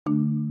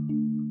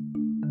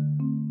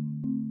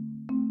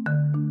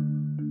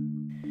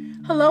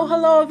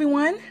Hello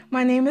everyone.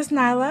 My name is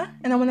Nyla,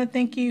 and I want to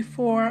thank you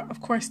for,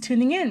 of course,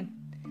 tuning in.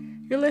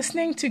 You're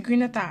listening to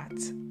Greener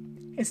Thoughts.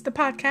 It's the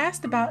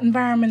podcast about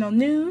environmental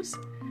news,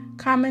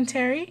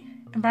 commentary,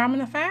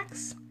 environmental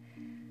facts,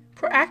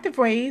 proactive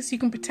ways you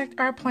can protect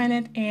our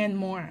planet, and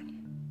more.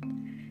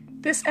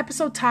 This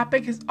episode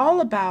topic is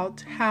all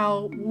about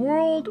how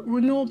world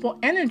renewable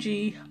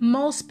energy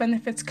most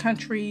benefits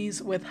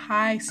countries with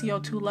high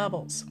CO2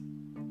 levels.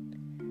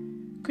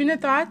 Greener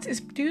Thoughts is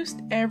produced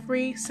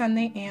every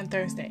Sunday and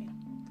Thursday.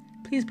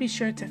 Please be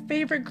sure to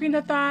favorite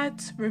Greener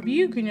Thoughts,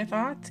 review Greener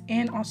Thoughts,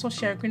 and also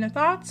share Greener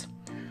Thoughts.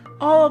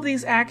 All of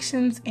these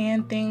actions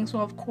and things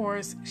will, of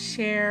course,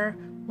 share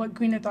what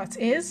Greener Thoughts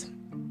is.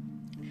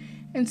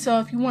 And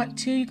so if you want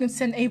to, you can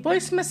send a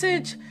voice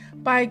message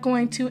by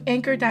going to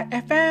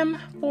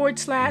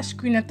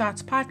anchor.fm/Greener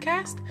Thoughts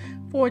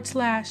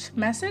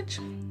podcast/message,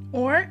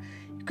 or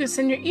you can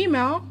send your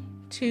email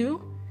to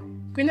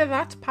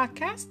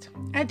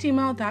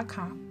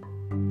greenerthoughtspodcast@gmail.com.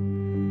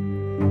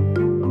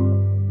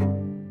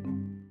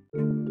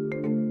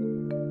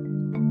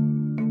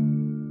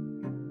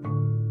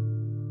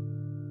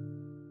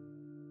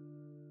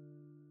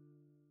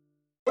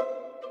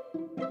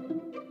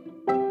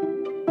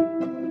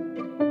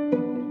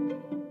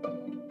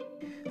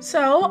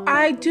 So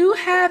I do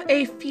have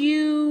a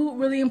few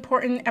really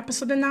important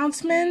episode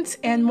announcements,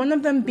 and one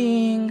of them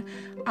being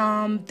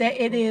that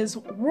it is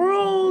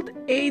World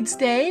AIDS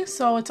Day.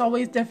 So it's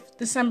always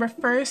December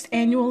 1st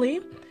annually.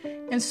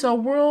 And so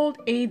World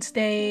AIDS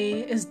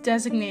Day is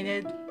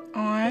designated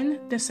on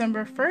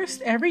December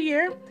 1st every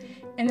year.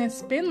 And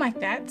it's been like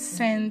that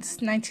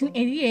since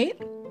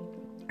 1988.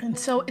 And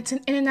so it's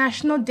an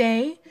international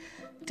day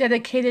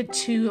dedicated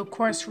to, of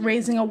course,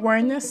 raising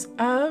awareness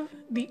of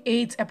the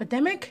AIDS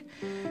epidemic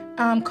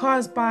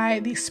caused by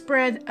the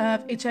spread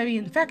of HIV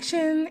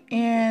infection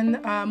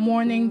and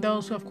mourning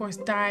those who, of course,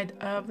 died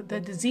of the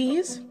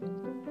disease.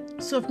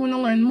 So if you want to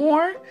learn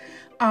more,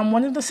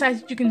 one of the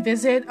sites that you can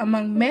visit,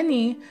 among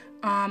many,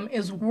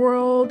 is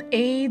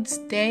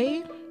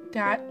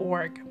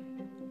worldaidsday.org.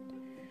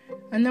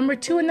 A number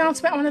 2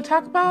 announcement I want to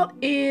talk about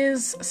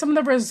is some of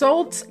the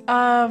results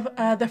of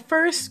the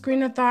first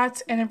Greener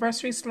Thoughts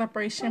Anniversary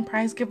Celebration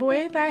Prize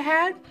giveaway that I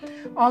had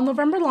all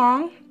November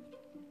long.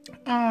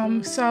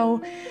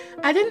 So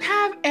I didn't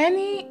have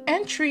any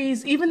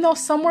entries, even though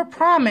some were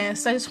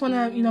promised. I just want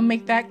to,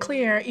 make that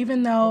clear.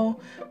 Even though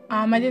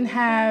I didn't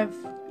have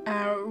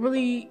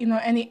really,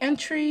 any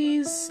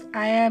entries,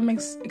 I am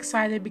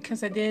excited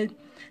because I did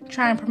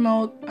try and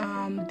promote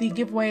the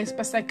giveaway as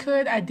best I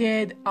could. I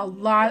did a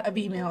lot of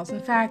emails.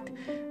 In fact,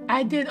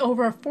 I did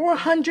over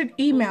 400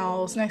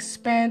 emails, and I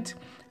spent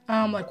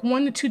like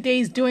 1 to 2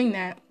 days doing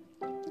that.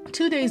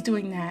 2 days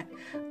doing that.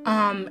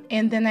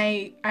 And then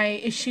I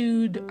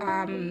issued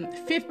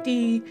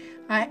 50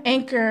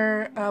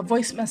 Anchor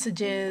voice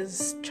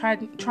messages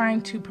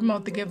trying to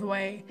promote the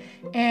giveaway.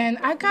 And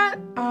I got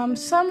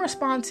some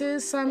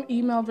responses, some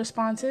emailed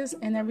responses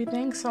and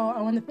everything. So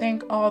I want to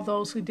thank all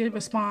those who did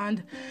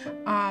respond,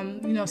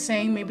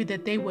 saying maybe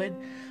that they would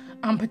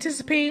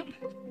participate.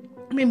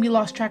 Maybe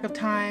lost track of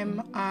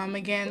time.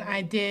 Again,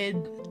 I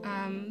did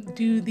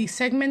do the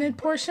segmented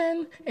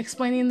portion,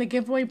 explaining the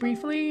giveaway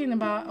briefly in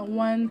about a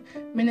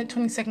 1-minute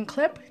 20-second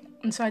clip.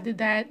 And so I did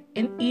that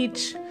in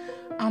each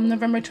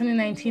November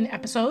 2019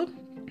 episode.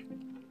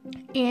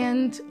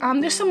 And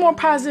there's some more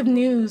positive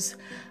news.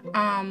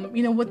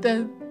 With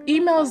the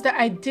emails that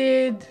I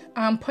did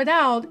put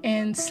out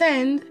and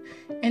send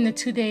in the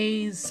 2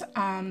 days,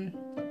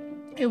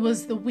 it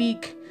was the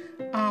week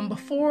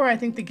before I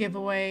think the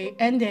giveaway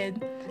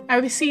ended. I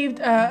received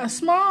a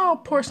small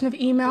portion of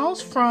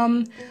emails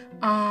from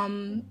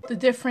the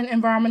different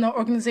environmental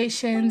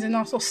organizations and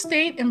also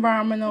state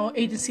environmental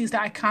agencies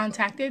that I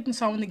contacted, and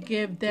so I want to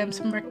give them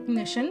some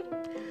recognition.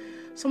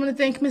 So I want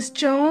to thank Ms.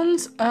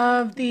 Jones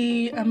of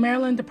the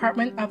Maryland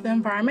Department of the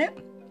Environment.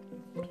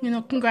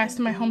 Congrats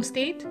to my home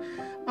state.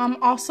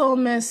 Also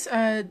Ms.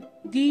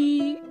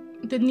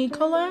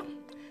 DeNicola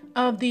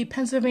of the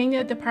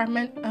Pennsylvania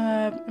Department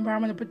of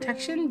Environmental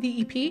Protection,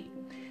 DEP.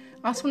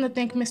 I also want to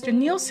thank Mr.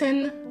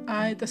 Nielsen,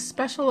 the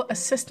Special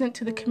Assistant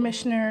to the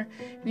Commissioner,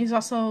 and he's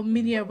also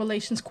Media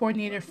Relations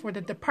Coordinator for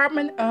the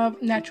Department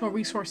of Natural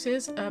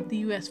Resources of the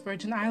U.S.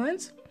 Virgin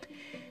Islands.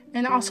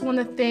 And I also want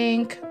to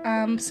thank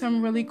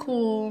some really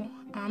cool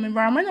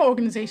environmental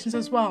organizations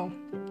as well.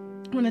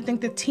 I want to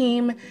thank the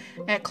team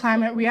at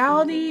Climate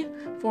Reality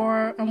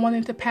for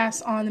wanting to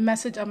pass on the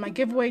message of my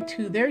giveaway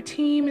to their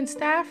team and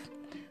staff.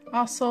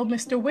 Also,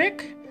 Mr.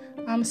 Wick,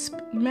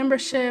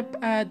 membership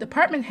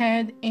department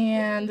head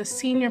and the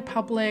senior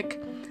public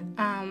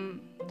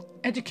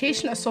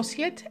education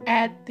associate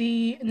at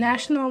the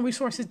National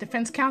Resources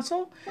Defense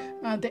Council,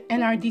 the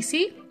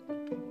NRDC.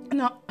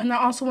 And I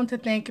also want to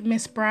thank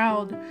Ms.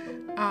 Brown,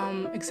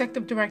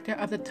 executive director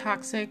of the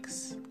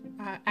Toxics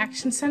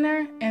Action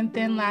Center, and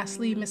then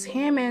lastly Ms.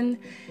 Hammond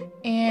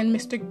and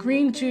Mr.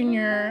 Green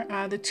Jr.,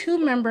 the two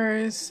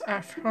members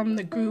from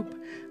the group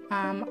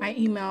I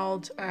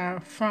emailed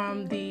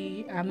from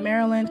the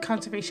Maryland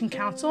Conservation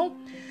Council.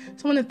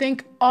 So I want to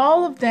thank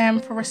all of them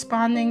for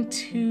responding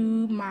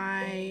to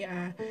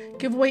my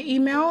giveaway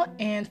email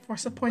and for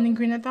supporting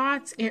Greener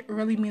Thoughts. It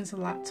really means a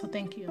lot, so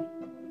thank you.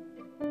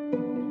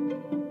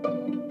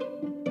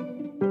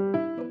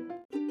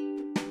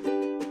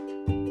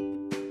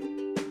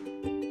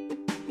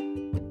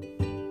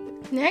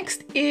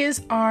 Next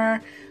is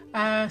our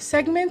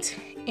segment,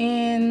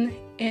 and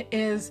it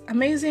is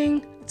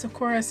amazing. It's, of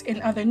course,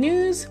 in other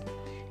news.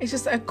 It's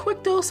just a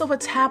quick dose of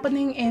what's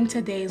happening in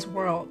today's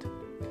world.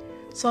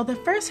 So the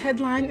first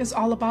headline is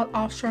all about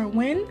offshore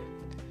wind.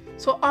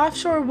 So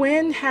offshore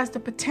wind has the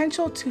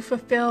potential to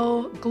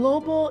fulfill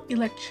global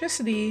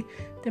electricity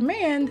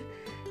demand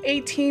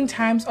 18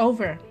 times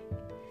over.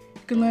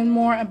 You can learn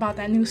more about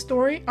that news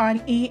story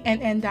on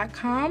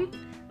ENN.com,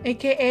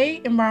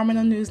 aka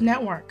Environmental News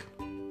Network.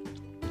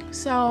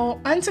 So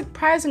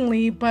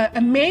unsurprisingly, but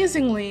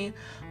amazingly,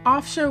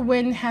 offshore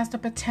wind has the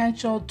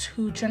potential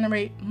to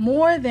generate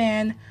more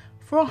than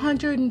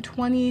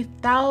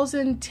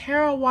 420,000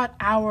 terawatt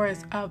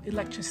hours of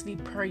electricity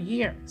per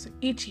year, so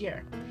each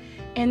year.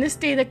 And this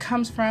data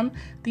comes from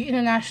the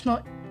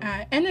International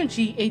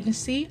Energy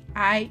Agency,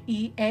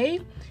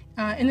 IEA,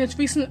 in its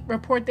recent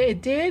report that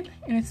it did,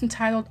 and it's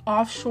entitled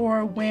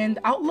Offshore Wind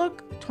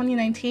Outlook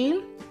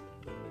 2019.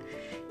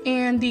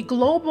 And the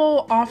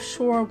global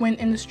offshore wind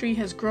industry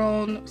has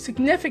grown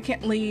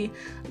significantly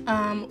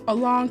a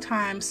long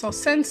time. So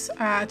since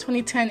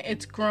 2010,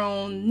 it's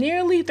grown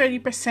nearly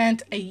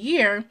 30% a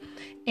year,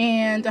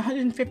 and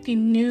 150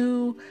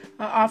 new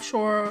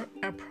offshore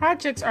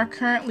projects are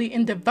currently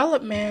in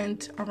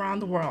development around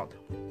the world.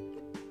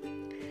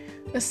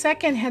 The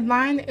second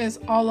headline is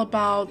all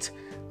about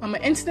an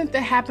incident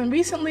that happened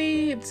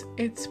recently.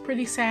 It's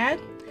pretty sad.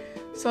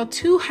 So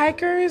 2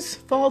 hikers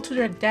fall to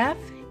their death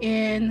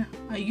in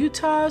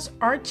Utah's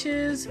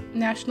Arches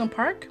National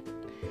Park.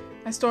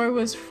 That story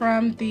was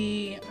from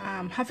the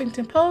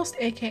Huffington Post,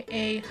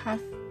 aka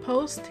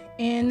HuffPost,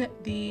 in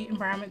the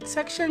environment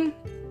section.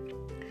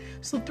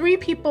 So 3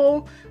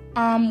 people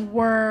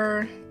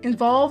were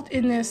involved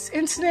in this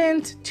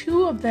incident,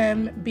 2 of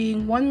them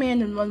being 1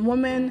 man and 1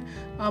 woman,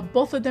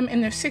 both of them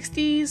in their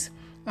 60s.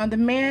 The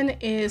man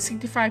is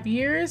 65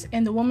 years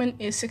and the woman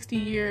is 60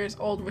 years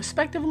old,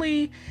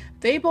 respectively.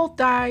 They both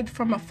died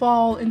from a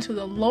fall into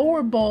the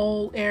lower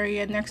bowl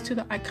area next to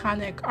the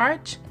iconic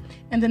arch.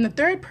 And then the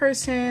third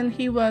person,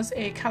 he was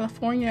a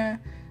Californian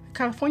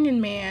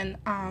man,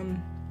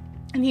 and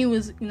he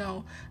was,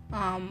 a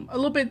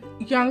little bit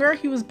younger.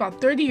 He was about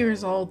 30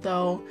 years old,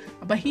 though.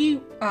 But he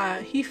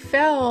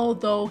fell,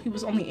 though he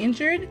was only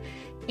injured,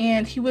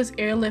 and he was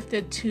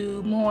airlifted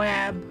to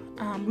Moab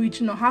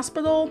Regional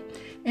Hospital,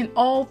 and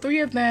all 3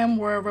 of them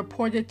were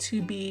reported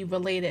to be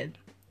related.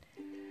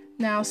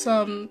 Now,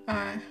 some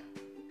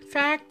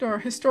fact or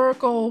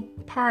historical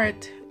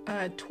part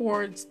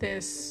towards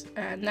this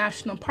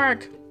national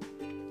park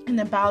and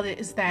about it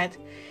is that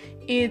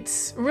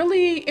it's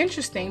really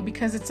interesting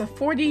because it's a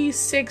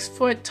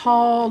 46-foot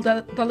tall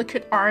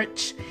delicate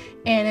arch,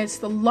 and it's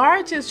the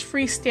largest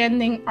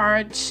freestanding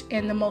arch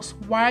and the most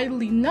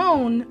widely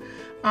known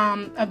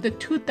of the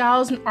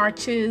 2,000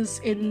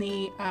 arches in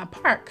the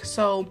park.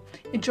 So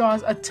it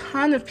draws a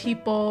ton of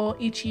people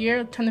each year,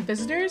 a ton of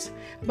visitors,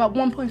 about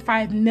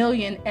 1.5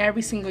 million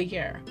every single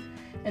year.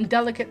 And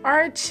Delicate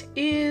Arch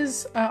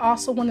is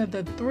also one of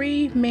the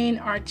 3 main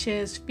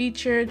arches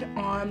featured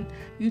on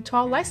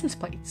Utah license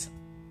plates.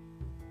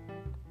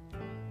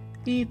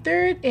 The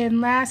third and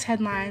last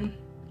headline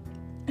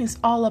is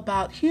all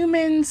about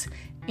humans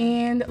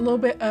and a little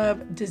bit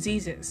of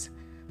diseases.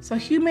 So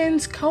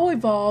humans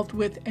co-evolved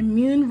with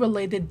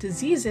immune-related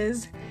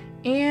diseases,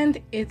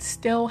 and it's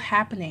still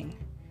happening.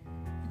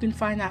 You can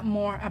find out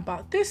more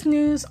about this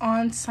news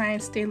on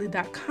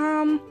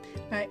ScienceDaily.com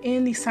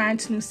in the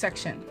Science News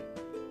section.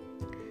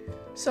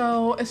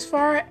 So as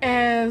far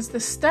as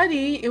the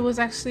study, it was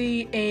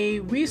actually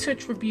a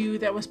research review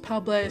that was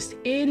published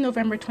in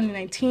November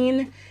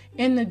 2019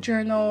 in the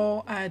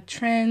journal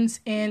Trends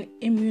in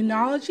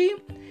Immunology.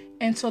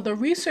 And so the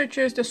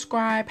researchers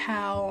describe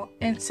how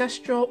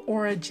ancestral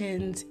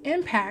origins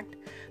impact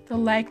the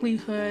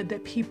likelihood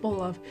that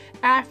people of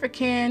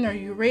African or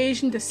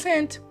Eurasian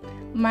descent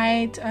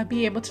might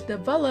be able to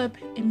develop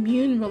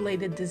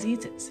immune-related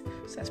diseases.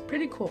 So that's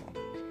pretty cool.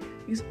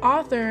 These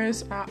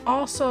authors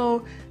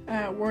also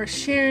were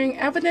sharing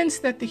evidence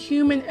that the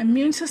human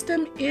immune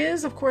system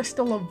is, of course,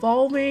 still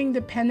evolving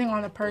depending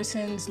on a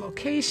person's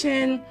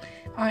location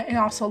and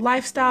also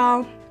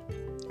lifestyle,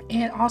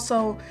 and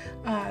also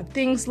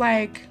things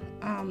like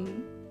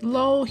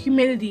low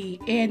humidity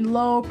and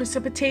low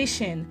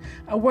precipitation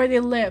where they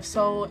live.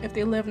 So if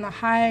they live in a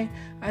high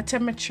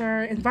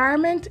temperature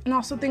environment, and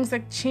also things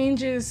like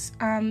changes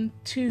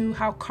to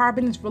how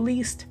carbon is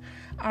released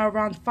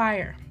around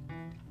fire,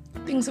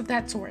 things of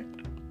that sort.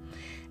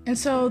 And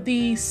so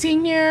the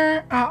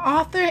senior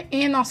author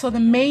and also the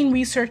main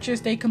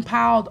researchers, they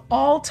compiled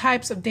all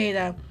types of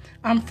data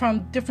from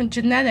different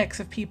genetics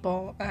of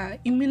people,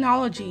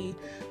 immunology,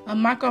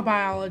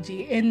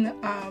 microbiology, and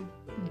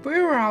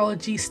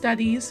virology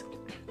studies,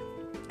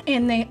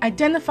 and they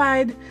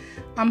identified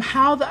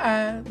how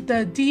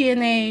the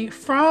DNA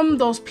from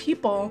those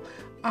people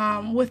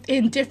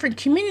within different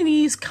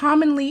communities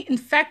commonly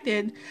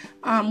infected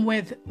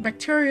with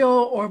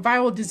bacterial or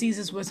viral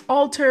diseases was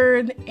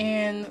altered,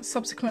 and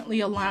subsequently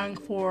allowing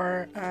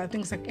for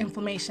things like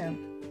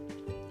inflammation.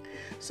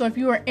 So if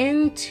you are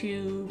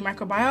into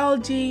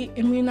microbiology,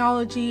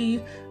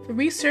 immunology, the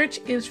research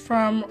is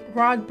from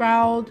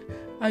Radboud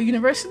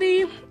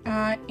University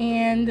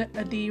and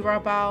the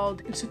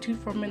Radboud Institute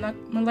for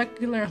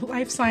Molecular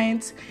Life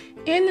Science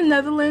in the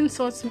Netherlands,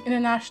 so it's some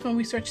international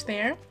research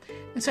there.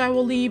 And so I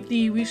will leave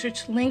the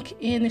research link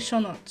in the show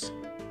notes.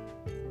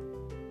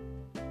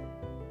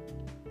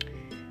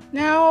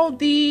 Now,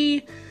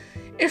 the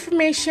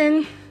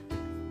information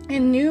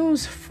and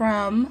news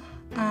from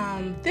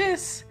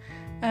this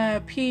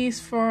piece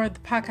for the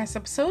podcast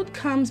episode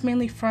comes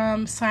mainly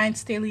from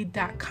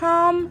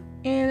ScienceDaily.com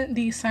in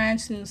the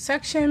Science News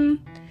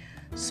section.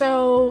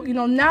 So,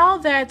 now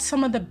that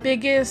some of the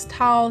biggest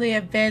holiday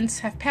events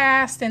have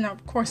passed, and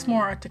of course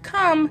more are to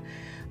come,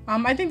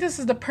 I think this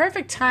is the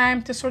perfect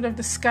time to sort of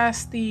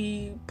discuss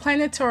the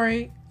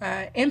planetary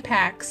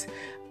impacts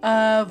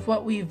of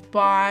what we've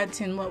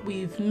bought and what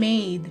we've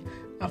made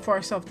for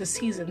ourselves this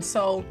season.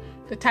 So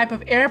the type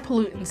of air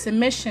pollutants,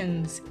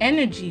 emissions,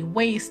 energy,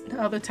 waste, and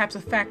other types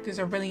of factors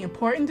are really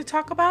important to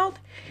talk about.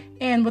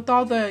 And with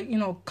all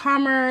the,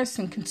 commerce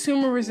and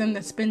consumerism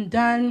that's been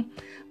done,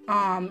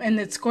 and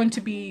it's going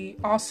to be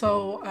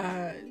also,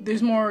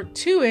 there's more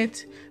to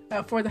it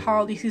for the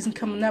holiday season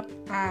coming up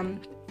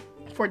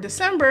for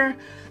December,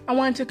 I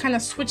wanted to kind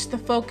of switch the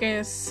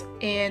focus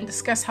and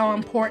discuss how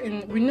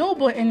important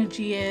renewable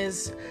energy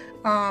is,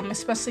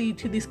 especially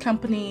to these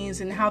companies,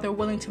 and how they're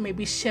willing to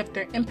maybe shift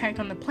their impact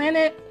on the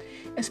planet,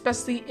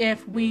 especially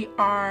if we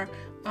are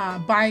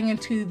buying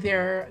into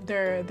their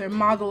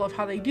model of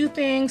how they do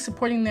things,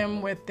 supporting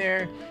them with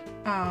their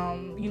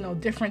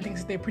different things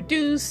that they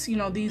produce.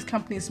 These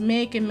companies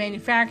make and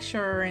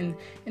manufacture and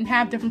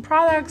have different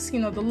products.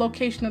 The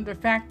location of their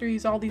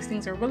factories, all these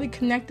things are really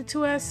connected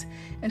to us.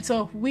 And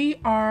so if we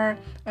are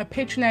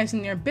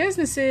patronizing their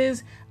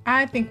businesses,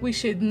 I think we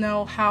should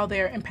know how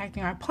they're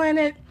impacting our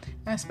planet,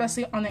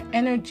 especially on the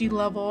energy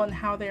level, and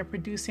how they're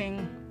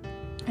producing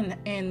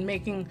and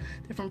making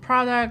different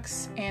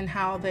products, and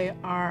how they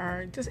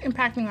are just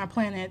impacting our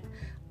planet,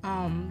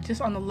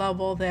 just on the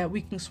level that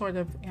we can sort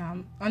of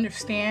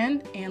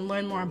understand and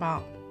learn more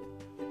about.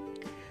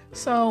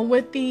 So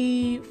with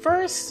the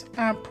first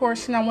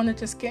portion, I want to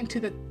just get into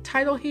the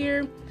title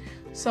here.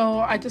 So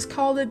I just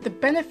called it "The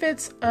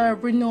Benefits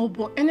of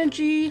Renewable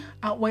Energy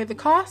Outweigh the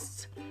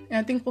Costs." And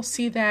I think we'll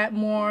see that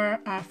more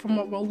from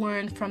what we'll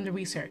learn from the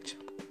research.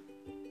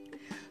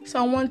 So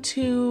I want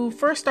to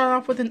first start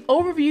off with an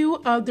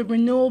overview of the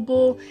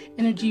renewable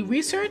energy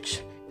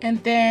research,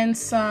 and then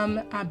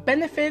some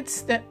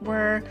benefits that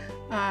were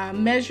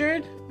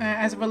measured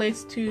as it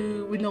relates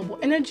to renewable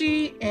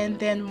energy, and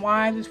then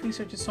why this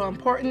research is so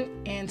important,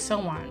 and so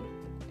on.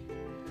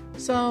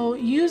 So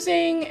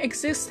using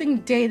existing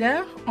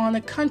data on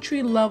a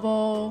country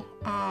level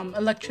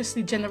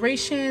electricity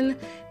generation,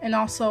 and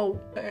also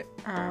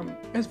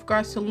as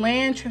regards to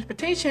land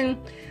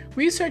transportation,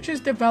 researchers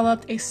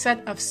developed a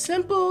set of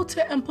simple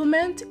to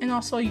implement and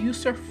also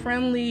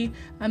user-friendly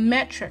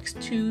metrics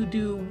to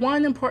do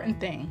one important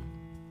thing.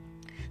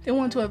 They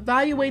want to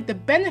evaluate the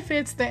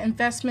benefits that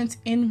investments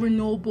in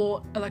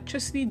renewable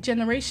electricity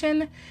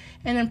generation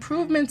and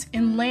improvements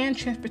in land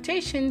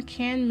transportation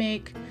can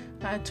make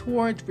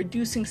towards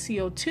reducing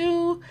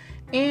CO2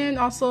 and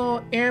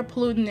also air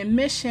pollutant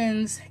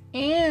emissions.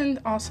 And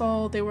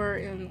also they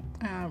were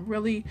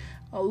really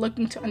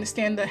looking to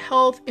understand the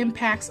health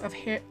impacts of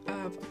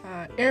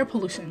air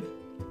pollution.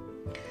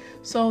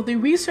 So the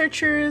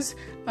researchers,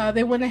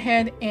 they went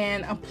ahead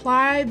and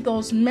applied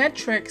those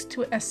metrics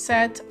to a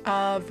set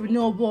of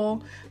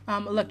renewable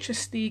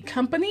electricity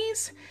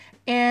companies,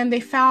 and they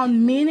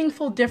found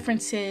meaningful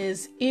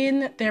differences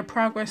in their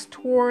progress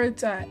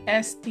towards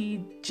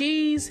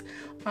SDGs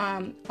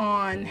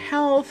on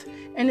health,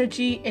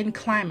 energy, and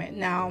climate.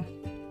 Now,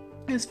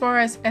 as far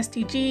as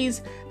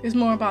SDGs, there's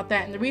more about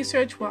that in the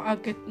research, where I'll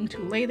get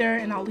into later,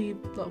 and I'll leave,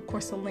 of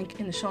course, the link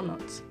in the show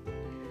notes.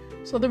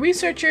 So the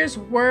researchers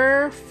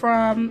were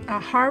from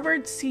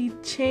Harvard Sea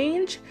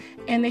Change,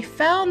 and they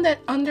found that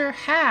under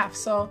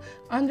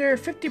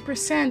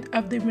 50%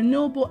 of the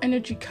renewable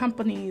energy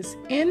companies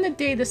in the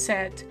data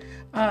set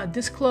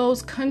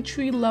disclose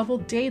country-level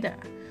data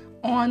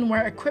on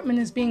where equipment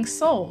is being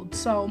sold.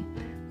 So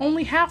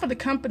only half of the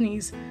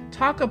companies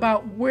talk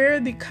about where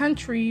the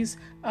countries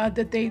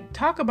that they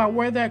talk about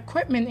where the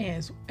equipment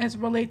is as it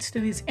relates to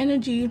these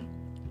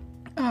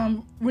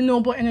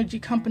renewable energy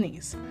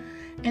companies.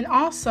 And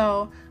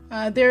also,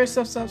 there is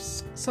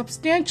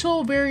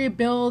substantial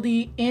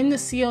variability in the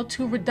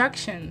CO2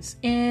 reductions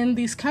in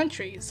these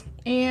countries,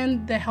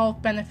 and the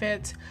health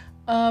benefits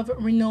of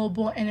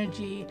renewable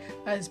energy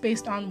is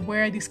based on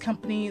where these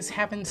companies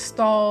have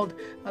installed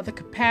the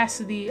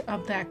capacity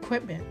of that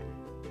equipment.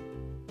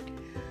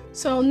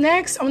 So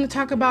next, I want to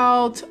talk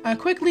about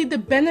quickly the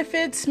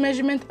benefits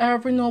measurement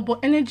of renewable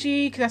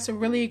energy, because that's a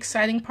really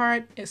exciting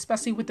part,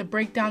 especially with the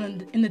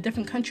breakdown in the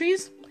different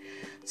countries.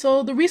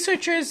 So the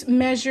researchers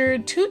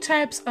measured 2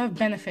 types of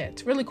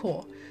benefits. Really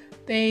cool.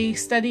 They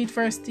studied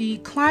first the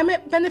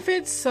climate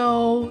benefits,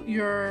 so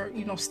your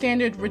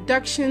standard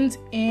reductions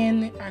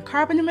in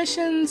carbon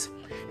emissions,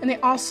 and they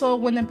also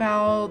went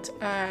about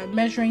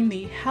measuring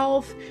the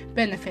health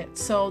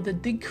benefits, so the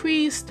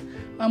decreased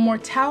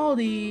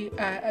mortality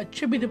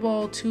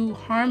attributable to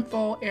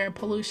harmful air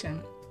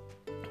pollution.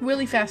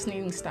 Really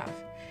fascinating stuff.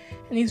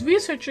 And these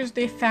researchers,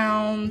 they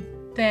found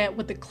that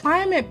with the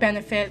climate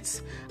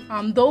benefits,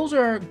 those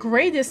are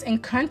greatest in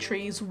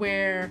countries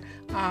where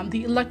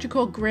the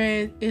electrical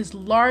grid is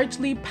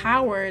largely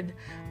powered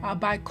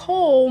by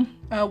coal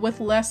with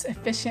less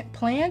efficient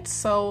plants.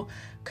 So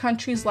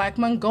countries like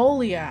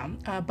Mongolia,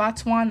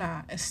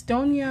 Botswana,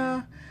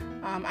 Estonia,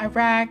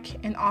 Iraq,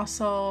 and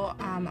also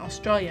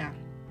Australia.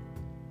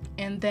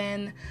 And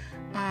then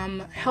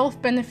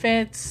health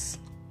benefits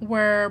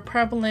were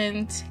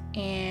prevalent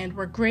and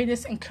were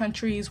greatest in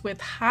countries with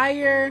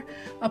higher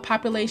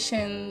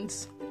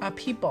populations of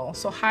people,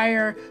 so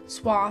higher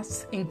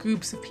swaths and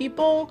groups of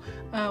people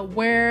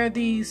where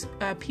these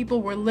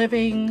people were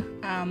living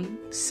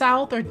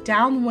south or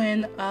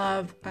downwind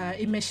of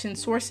emission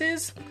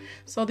sources.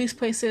 So these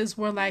places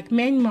were like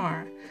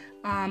Myanmar,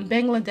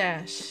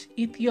 Bangladesh,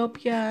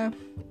 Ethiopia,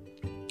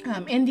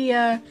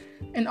 India,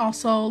 and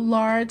also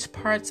large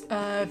parts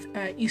of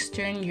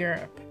Eastern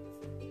Europe.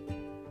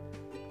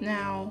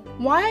 Now,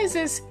 why is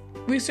this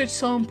research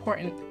so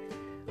important?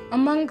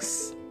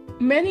 Amongst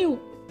many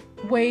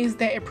ways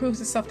that it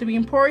proves itself to be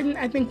important,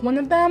 I think one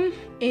of them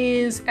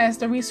is, as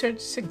the research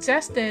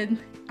suggested,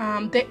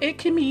 that it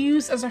can be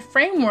used as a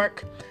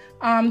framework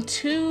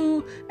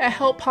to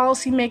help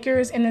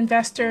policymakers and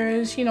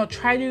investors,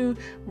 try to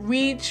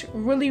reach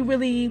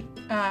really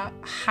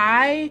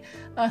high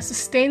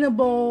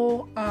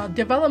sustainable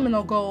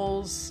developmental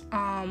goals,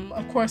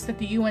 of course, that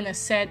the UN has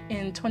set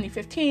in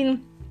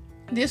 2015.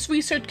 This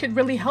research could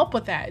really help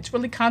with that. It's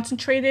really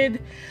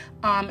concentrated.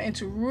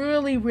 It's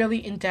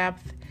really in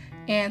depth.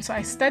 And so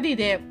I studied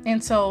it.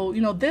 And so,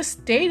 this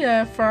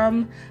data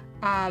from,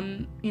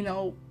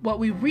 what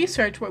we've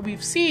researched, what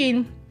we've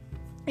seen,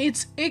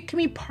 it can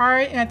be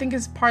part, and I think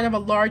it's part of a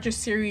larger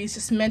series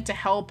just meant to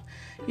help,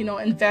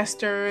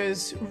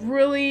 investors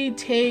really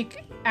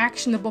take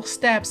actionable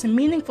steps and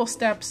meaningful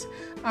steps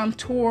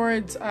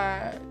towards,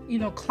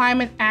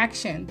 climate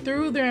action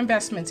through their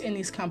investments in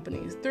these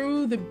companies,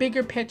 through the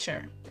bigger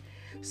picture.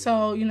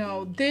 So,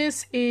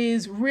 this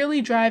is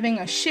really driving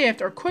a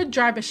shift, or could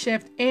drive a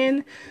shift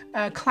in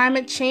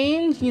climate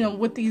change,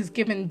 with these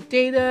given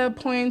data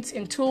points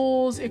and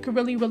tools. It could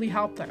really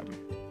help them.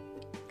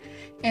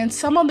 And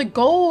some of the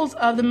goals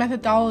of the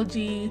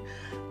methodology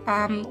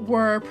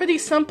were pretty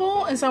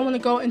simple, and so I want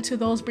to go into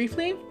those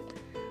briefly.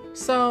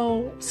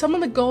 So some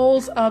of the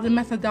goals of the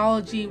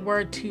methodology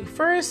were to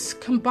first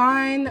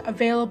combine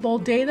available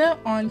data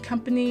on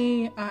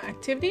company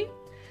activity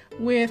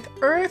with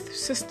Earth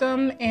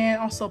system and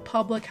also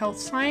public health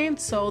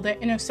science, so the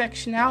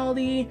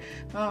intersectionality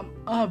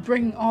of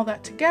bringing all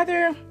that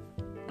together,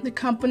 the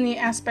company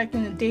aspect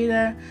in the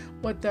data,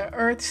 what the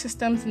Earth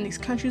systems in these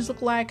countries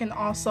look like, and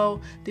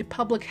also the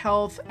public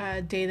health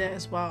data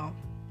as well.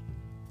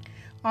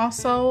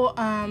 Also,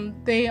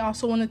 they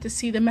also wanted to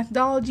see the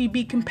methodology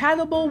be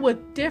compatible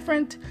with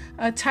different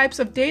types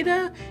of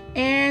data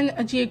and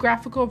a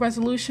geographical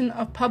resolution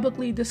of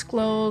publicly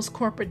disclosed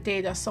corporate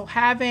data. So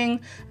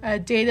having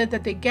data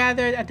that they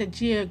gathered at the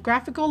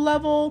geographical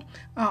level,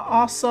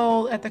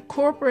 also at the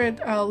corporate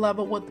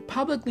level with the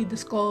publicly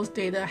disclosed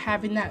data,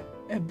 having that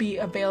be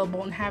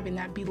available and having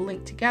that be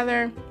linked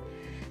together.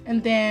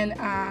 And then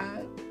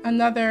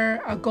another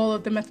goal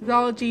of the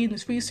methodology in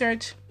this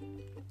research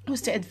was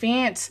to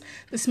advance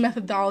this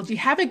methodology,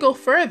 have it go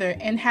further,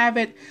 and have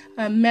it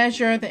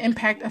measure the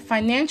impact of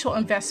financial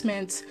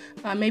investments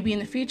maybe in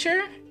the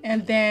future.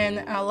 And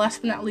then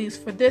last but not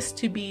least, for this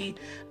to be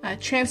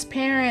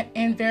transparent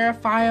and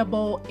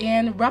verifiable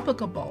and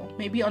replicable,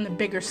 maybe on a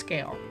bigger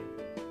scale.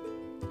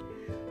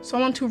 So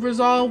I want to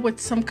resolve with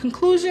some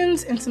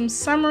conclusions and some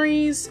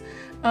summaries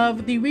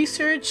of the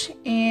research,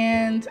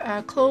 and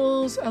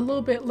close a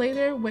little bit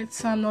later with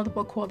some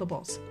notable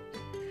quotables.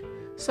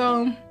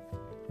 So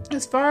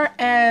as far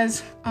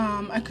as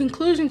a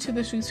conclusion to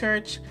this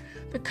research,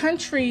 the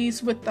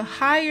countries with the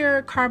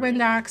higher carbon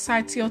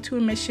dioxide CO2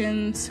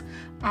 emissions,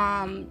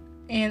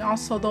 and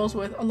also those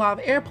with a lot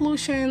of air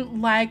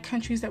pollution, like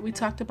countries that we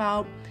talked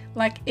about,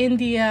 like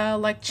India,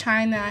 like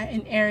China,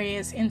 and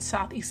areas in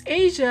Southeast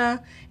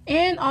Asia,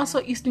 and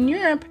also Eastern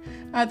Europe,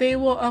 they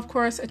will, of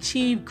course,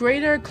 achieve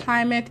greater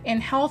climate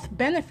and health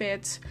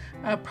benefits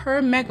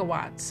per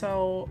megawatt.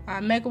 So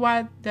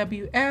megawatt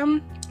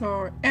WM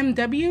or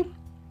MW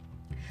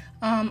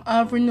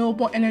of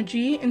renewable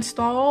energy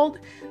installed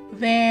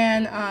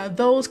than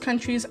those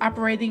countries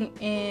operating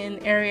in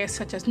areas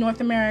such as North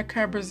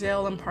America,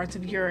 Brazil, and parts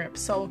of Europe.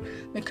 So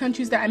the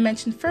countries that I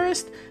mentioned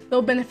first,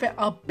 they'll benefit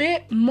a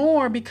bit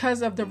more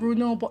because of the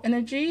renewable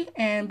energy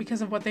and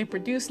because of what they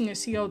produce in their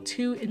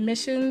CO2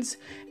 emissions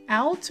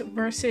out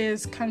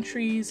versus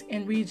countries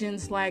and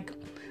regions like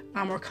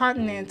or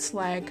continents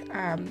like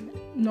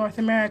North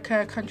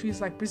America, countries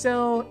like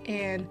Brazil,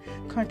 and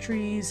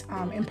countries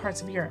in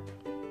parts of Europe.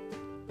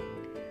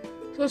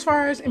 So as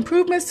far as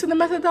improvements to the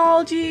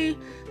methodology,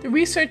 the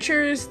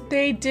researchers,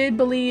 they did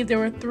believe there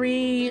were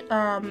three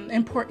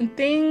important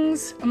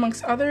things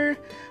amongst other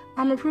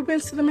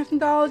improvements to the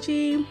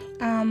methodology.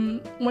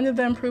 One of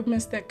the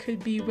improvements that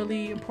could be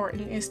really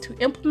important is to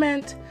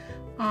implement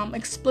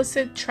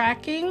explicit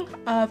tracking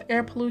of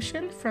air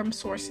pollution from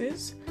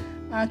sources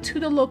to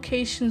the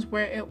locations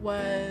where it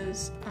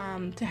was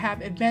to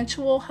have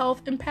eventual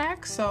health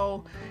impacts.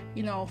 So,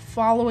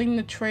 following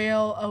the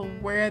trail of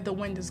where the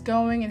wind is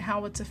going and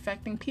how it's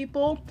affecting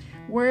people,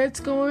 where it's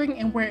going,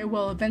 and where it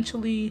will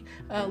eventually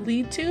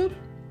lead to.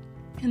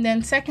 And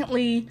then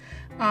secondly,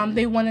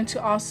 they wanted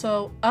to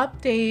also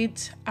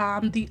update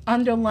the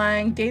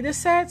underlying data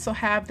set, so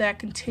have that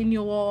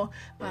continual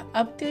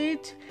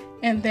update.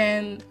 And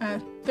then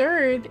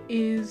third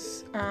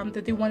is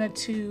that they wanted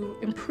to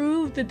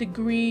improve the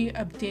degree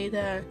of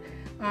data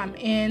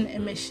in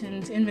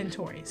emissions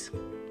inventories.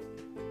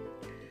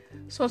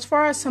 So as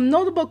far as some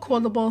notable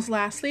quotables,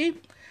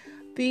 lastly,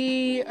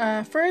 the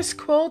first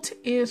quote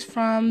is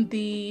from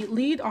the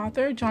lead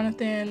author,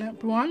 Jonathan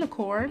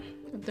Buonocore,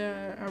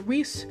 the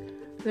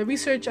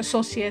research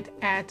associate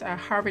at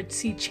Harvard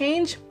Sea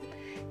Change.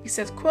 He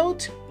says,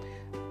 quote,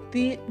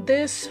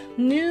 This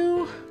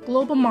new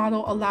global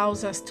model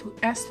allows us to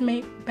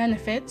estimate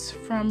benefits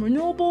from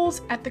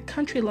renewables at the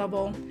country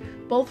level,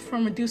 both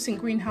from reducing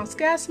greenhouse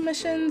gas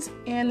emissions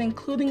and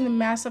including the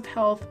massive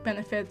health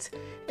benefits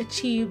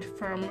achieved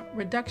from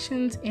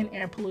reductions in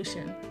air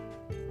pollution.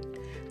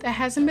 That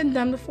hasn't been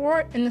done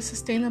before in the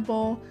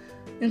sustainable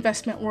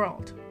investment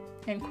world,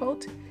 end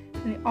quote.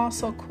 And he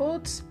also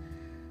quotes,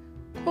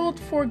 quote,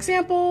 for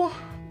example,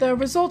 the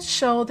results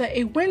show that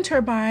a wind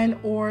turbine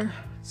or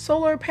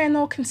solar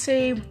panel can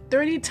save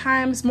 30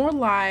 times more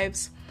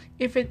lives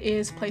if it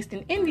is placed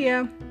in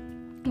India,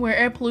 where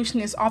air pollution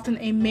is often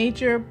a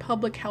major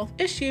public health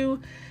issue,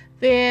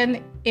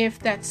 than if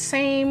that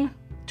same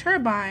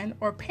turbine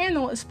or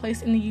panel is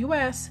placed in the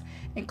US,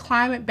 and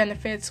climate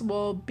benefits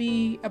will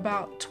be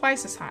about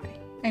twice as high,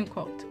 end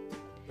quote.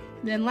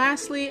 And then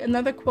lastly,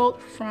 another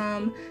quote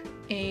from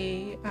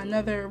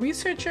another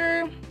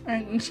researcher,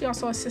 and she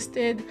also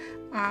assisted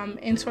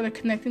in sort of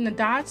connecting the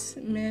dots,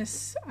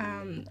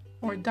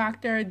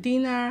 Dr.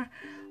 Dina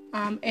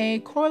A.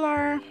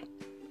 Kolar.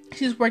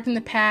 She's worked in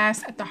the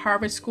past at the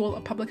Harvard School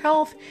of Public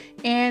Health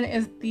and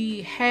is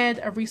the head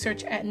of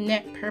research at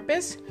Net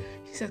Purpose.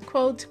 She says,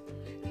 quote,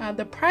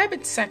 the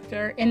private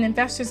sector and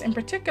investors in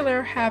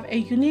particular have a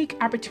unique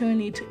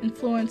opportunity to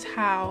influence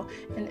how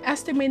an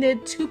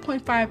estimated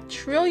 $2.5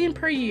 trillion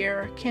per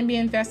year can be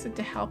invested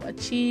to help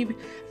achieve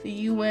the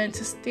UN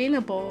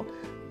Sustainable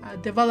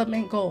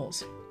Development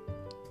Goals.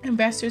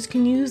 Investors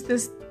can use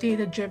this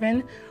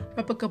data-driven,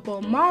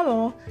 replicable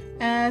model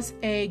as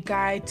a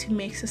guide to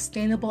make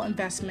sustainable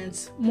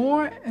investments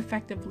more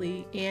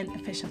effectively and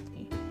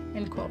efficiently,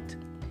 end quote.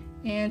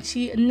 And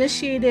she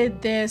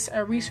initiated this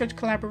research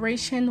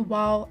collaboration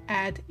while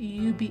at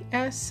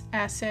UBS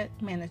Asset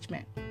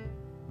Management.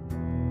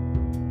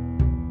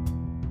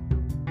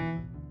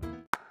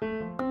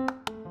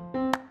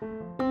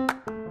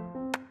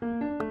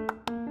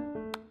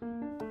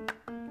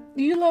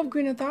 Do you love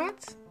Greener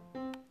Thoughts?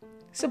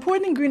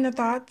 Supporting Greener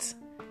Thoughts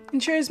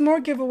ensures more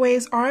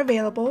giveaways are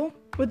available,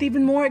 with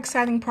even more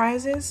exciting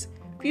prizes,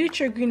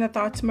 future Greener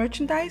Thoughts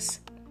merchandise,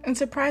 and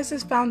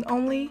surprises found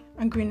only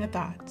on Greener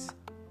Thoughts.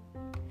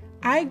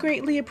 I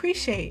greatly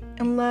appreciate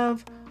and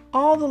love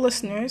all the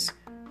listeners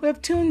who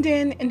have tuned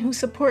in and who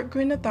support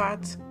Greener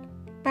Thoughts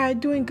by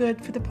doing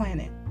good for the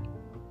planet.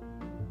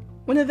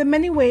 One of the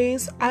many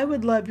ways I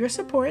would love your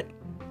support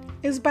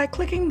is by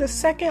clicking the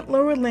second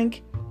lower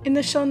link in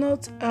the show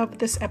notes of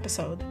this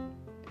episode.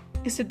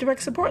 It's the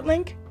direct support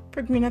link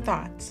for Greener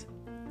Thoughts.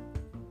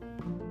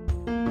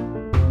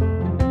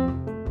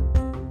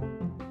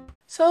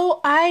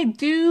 So I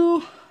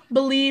do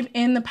believe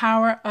in the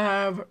power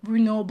of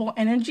renewable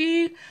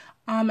energy.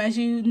 As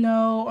you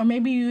know, or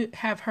maybe you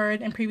have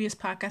heard in previous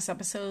podcast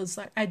episodes,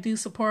 like I do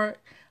support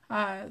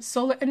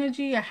solar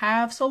energy. I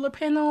have solar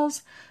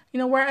panels,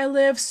 where I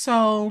live.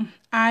 So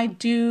I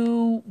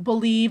do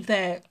believe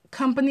that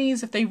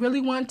companies, if they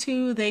really want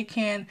to, they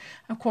can,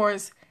 of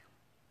course,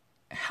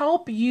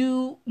 help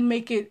you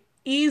make it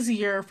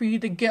easier for you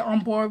to get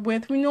on board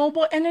with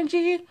renewable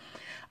energy.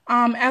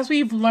 As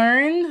we've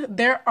learned,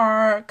 there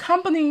are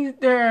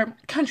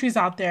countries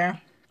out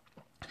there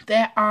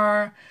that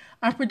are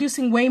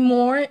producing way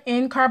more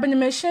in carbon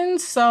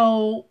emissions.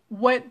 So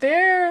what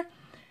their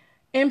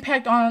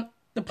impact on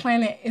the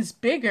planet is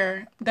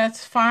bigger,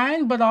 that's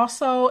fine. But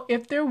also,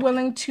 if they're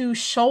willing to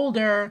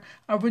shoulder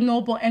a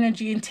renewable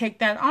energy and take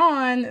that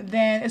on,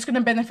 then it's going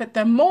to benefit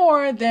them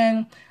more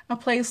than a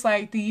place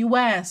like the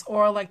US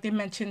or, like they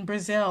mentioned,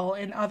 Brazil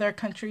and other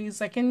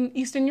countries like in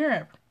Eastern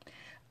Europe.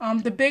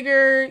 The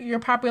bigger your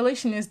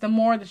population is, the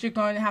more that you're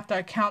going to have to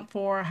account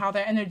for how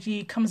that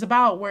energy comes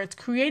about, where it's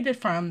created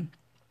from,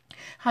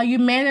 how you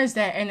manage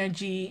that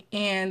energy,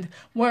 and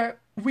what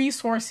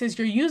resources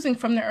you're using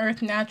from the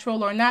earth,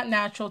 natural or not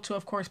natural, to,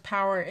 of course,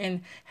 power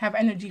and have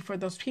energy for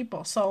those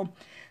people. So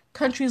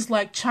countries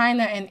like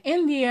China and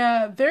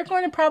India, they're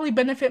going to probably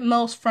benefit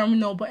most from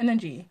renewable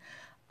energy.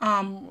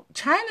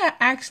 China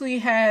actually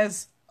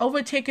has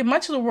overtaken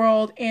much of the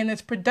world in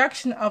its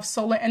production of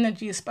solar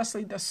energy,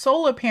 especially the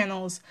solar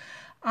panels.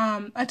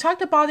 I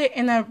talked about it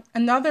in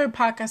another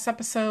podcast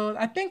episode.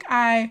 I think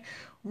I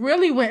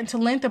really went into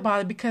length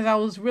about it because I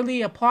was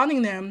really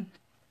applauding them,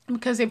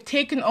 because they've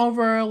taken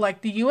over,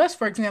 like the US,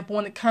 for example,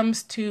 when it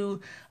comes to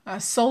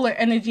solar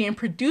energy and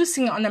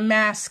producing on a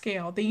mass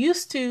scale. They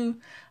used to,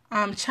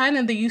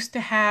 China, they used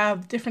to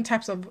have different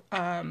types of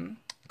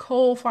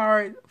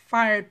coal-fired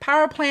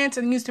power plants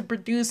and used to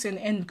produce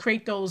and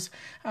create those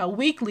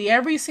weekly.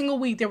 Every single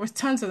week there was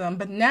tons of them.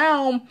 But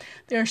now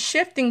they're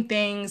shifting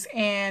things,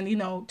 and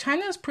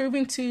China is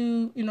proving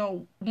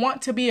to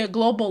want to be a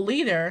global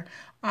leader,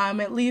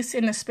 at least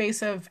in the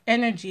space of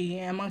energy,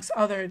 amongst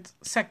other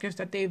sectors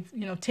that they've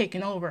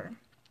taken over.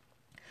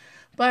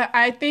 But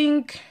I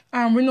think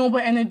renewable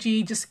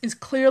energy just is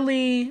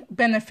clearly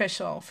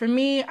beneficial. For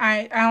me,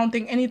 I don't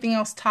think anything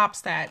else tops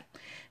that.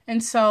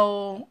 And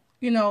so,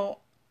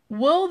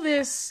 will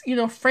this,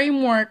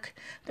 framework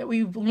that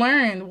we've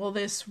learned, will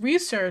this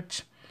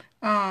research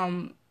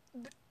of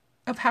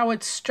how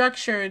it's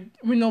structured,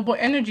 renewable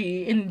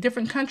energy in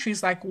different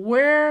countries, like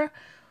where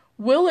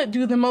will it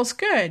do the most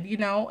good,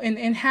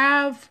 and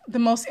have the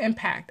most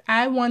impact?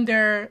 I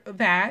wonder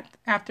that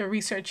after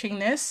researching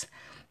this,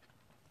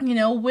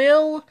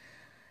 will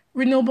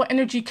renewable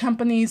energy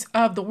companies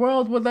of the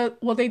world,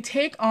 will they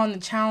take on the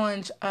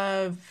challenge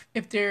of,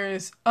 if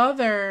there's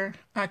other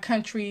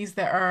countries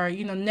that are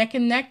neck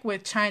and neck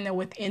with China,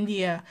 with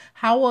India,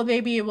 how will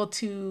they be able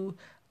to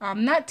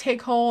not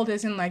take hold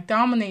as in like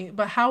dominate,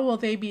 but how will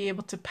they be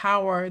able to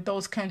power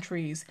those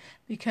countries?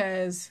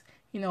 Because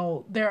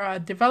there are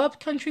developed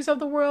countries of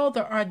the world,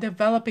 there are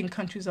developing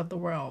countries of the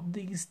world.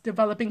 These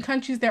developing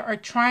countries that are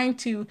trying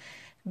to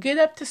get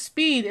up to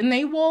speed, and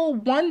they will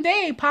one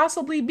day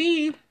possibly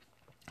be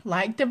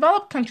like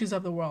developed countries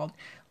of the world,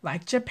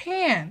 like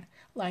Japan,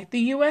 like the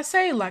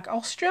USA, like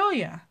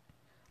Australia,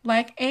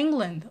 like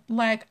England,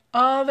 like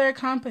other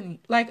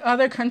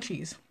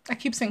countries. I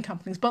keep saying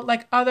companies, but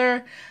like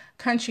other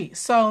countries.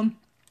 So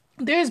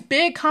there's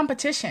big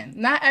competition.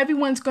 Not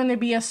everyone's going to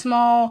be a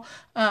small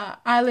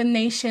island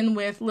nation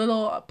with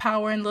little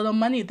power and little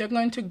money. They're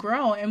going to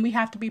grow, and we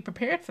have to be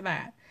prepared for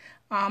that.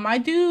 I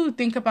do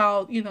think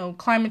about,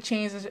 climate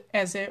change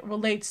as it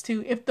relates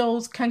to if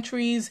those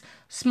countries,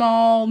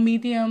 small,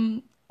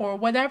 medium, or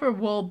whatever,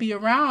 will be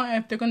around,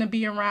 if they're going to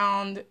be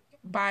around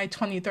by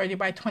 2030,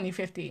 by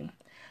 2050.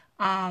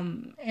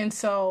 And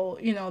so,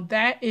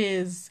 that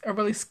is a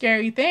really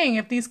scary thing.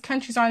 If these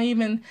countries aren't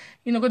even,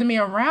 going to be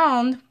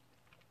around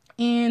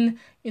in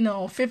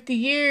 50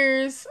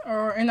 years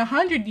or in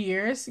 100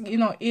 years,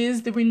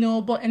 is the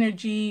renewable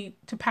energy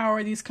to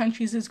power these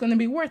countries is going to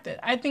be worth it?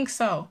 I think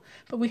so.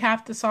 But we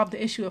have to solve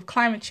the issue of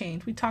climate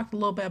change. We talked a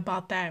little bit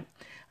about that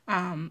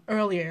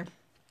earlier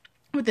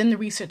within the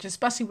research,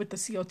 especially with the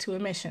CO2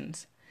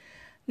 emissions.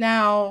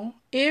 Now,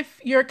 if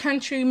your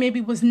country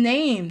maybe was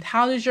named,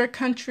 how does your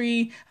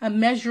country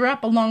measure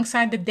up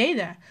alongside the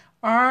data?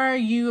 Are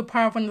you a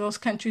part of one of those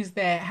countries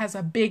that has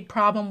a big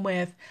problem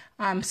with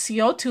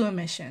CO2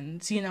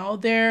 emissions?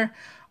 There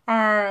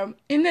are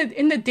in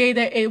the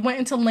data, it went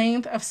into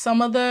length of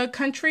some of the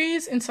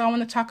countries, and so I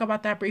want to talk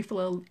about that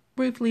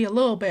briefly a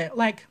little bit.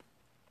 Like,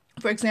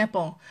 for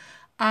example,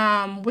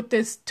 with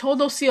this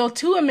total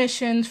CO2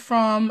 emissions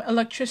from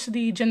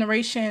electricity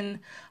generation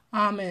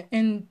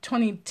in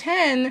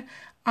 2010.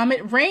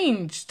 It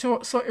ranged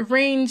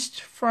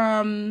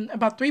from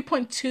about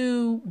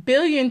 3.2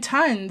 billion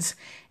tons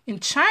in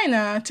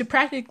China to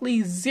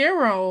practically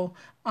zero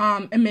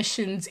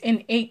emissions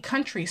in 8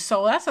 countries.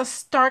 So that's a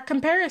stark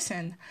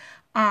comparison.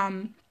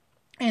 And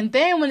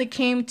then when it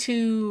came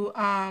to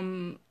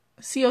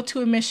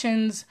CO2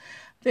 emissions,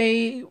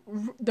 the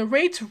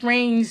rates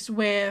ranged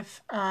with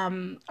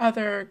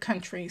other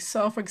countries.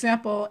 So, for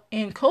example,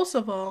 in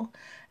Kosovo,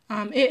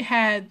 it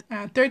had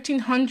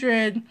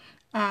 1,300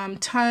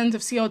 tons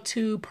of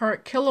CO2 per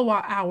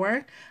kilowatt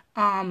hour.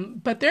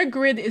 But their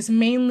grid is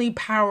mainly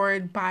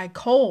powered by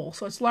coal,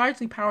 so it's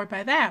largely powered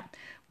by that,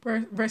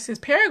 versus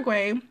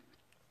Paraguay,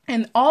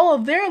 and all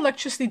of their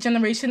electricity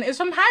generation is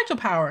from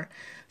hydropower.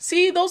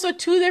 See, those are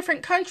 2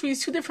 different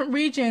countries, 2 different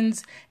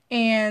regions,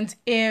 and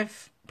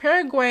if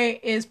Paraguay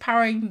is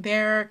powering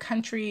their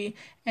country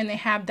and they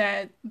have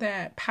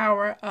that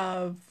power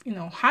of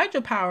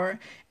hydropower,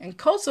 and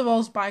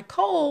Kosovo's by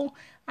coal,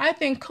 I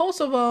think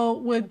Kosovo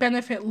would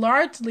benefit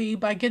largely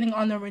by getting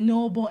on the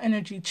renewable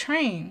energy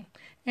train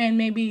and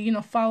maybe,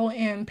 follow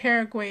in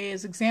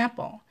Paraguay's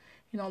example.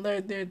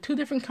 They're two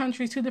different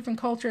countries, two different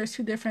cultures,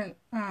 two different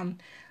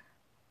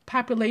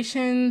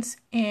populations,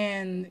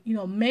 and,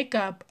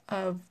 makeup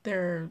of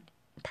their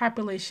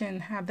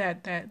population have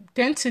that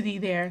density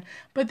there,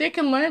 but they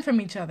can learn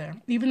from each other,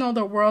 even though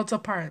they're worlds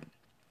apart.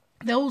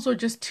 Those are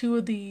just two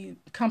of the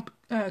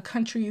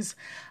countries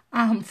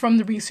from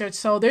the research.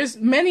 So there's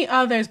many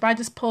others, but I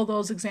just pull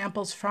those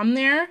examples from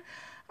there.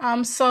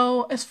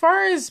 So as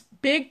far as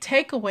big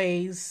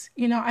takeaways,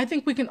 I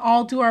think we can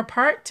all do our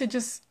part to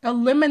just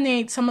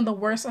eliminate some of the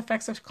worst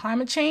effects of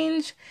climate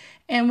change.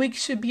 And we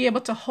should be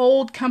able to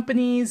hold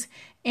companies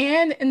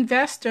and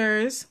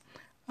investors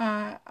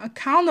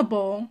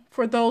accountable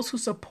for those who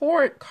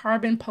support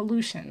carbon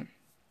pollution.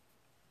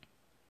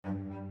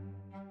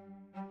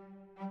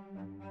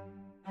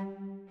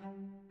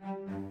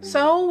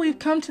 So we've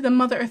come to the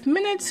Mother Earth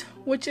Minute,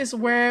 which is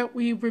where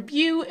we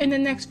review in the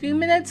next few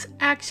minutes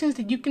actions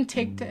that you can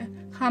take to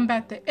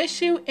combat the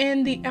issue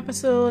in the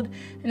episode,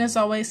 and as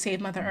always, save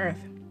Mother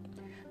Earth.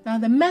 Now,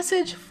 the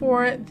message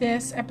for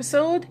this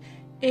episode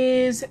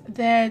is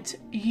that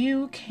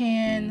you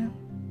can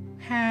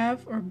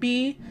have or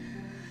be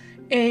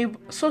a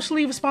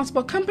socially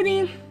responsible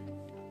company,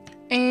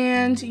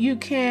 and you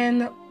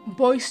can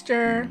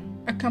bolster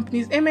a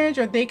company's image,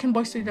 or they can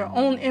bolster their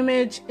own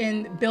image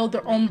and build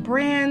their own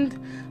brand.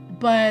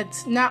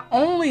 But not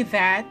only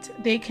that,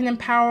 they can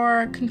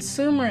empower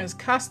consumers,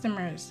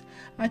 customers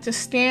to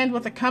stand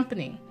with a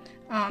company.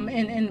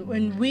 And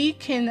when we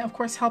can, of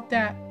course, help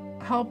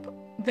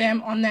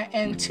them on that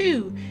end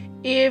too.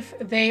 If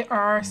they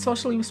are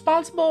socially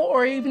responsible,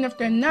 or even if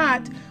they're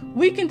not,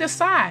 we can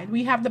decide.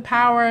 We have the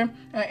power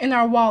in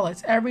our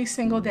wallets every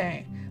single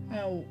day.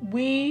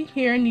 We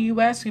here in the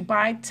U.S., we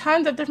buy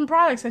tons of different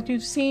products that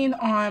you've seen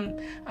on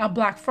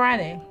Black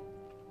Friday.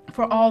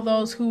 For all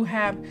those who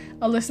have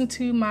listened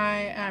to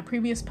my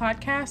previous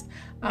podcast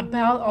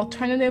about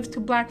alternatives to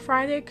Black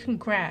Friday,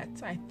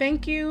 congrats. I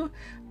thank you.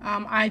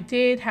 I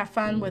did have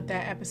fun with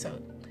that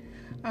episode.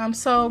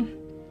 So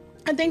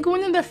I think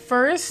one of the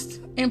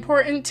first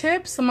important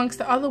tips amongst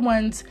the other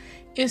ones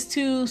is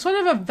to sort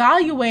of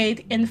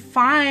evaluate and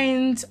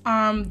find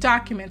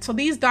documents. So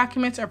these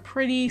documents are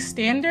pretty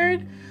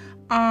standard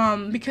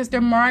because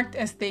they're marked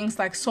as things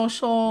like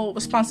social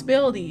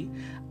responsibility,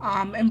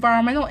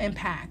 environmental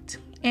impact,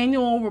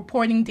 annual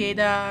reporting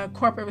data,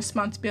 corporate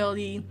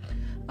responsibility,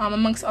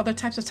 amongst other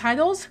types of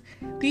titles.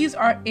 These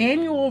are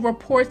annual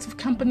reports of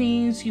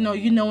companies you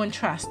know and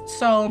trust.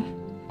 So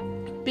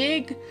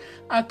big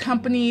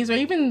companies, or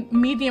even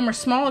medium or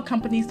smaller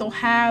companies, they'll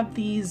have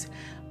these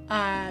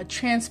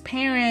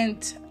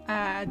transparent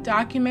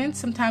documents,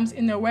 sometimes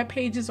in their web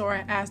pages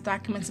or as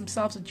documents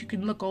themselves that you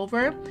can look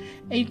over,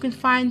 and you can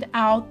find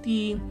out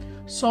the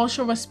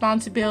social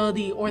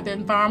responsibility or the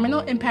environmental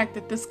impact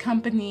that this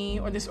company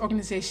or this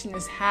organization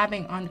is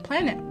having on the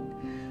planet.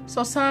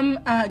 So some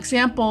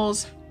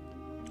examples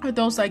are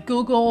those like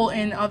Google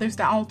and others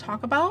that I'll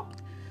talk about.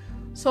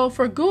 So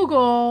for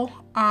Google,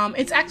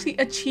 it's actually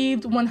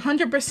achieved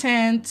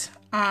 100%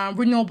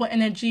 renewable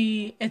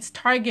energy. Its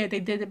target, they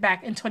did it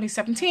back in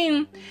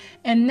 2017,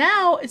 and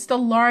now it's the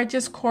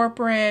largest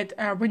corporate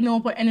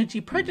renewable energy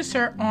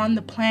purchaser on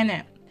the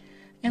planet.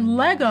 And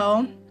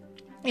Lego,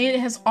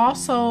 it has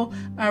also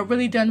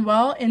really done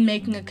well in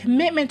making a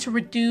commitment to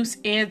reduce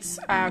its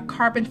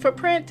carbon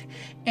footprint,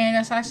 and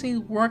it's actually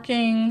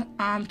working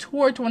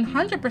towards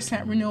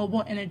 100%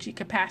 renewable energy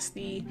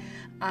capacity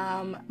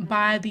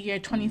by the year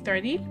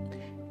 2030.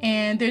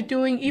 And they're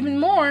doing even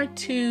more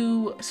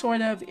to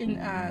sort of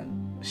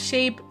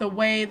shape the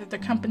way that the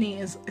company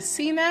is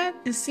seen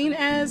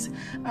as,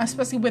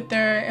 especially with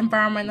their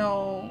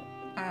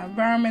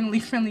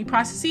environmentally friendly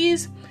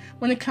processes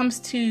when it comes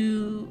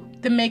to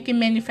the make and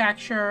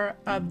manufacture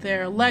of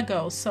their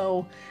Lego.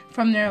 So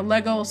from their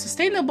Lego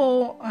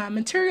Sustainable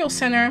Material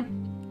Center,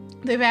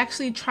 they've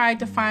actually tried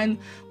to find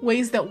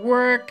ways that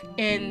work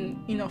and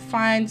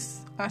find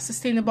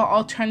sustainable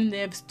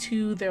alternatives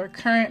to their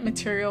current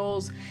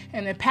materials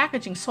and their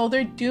packaging. So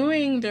they're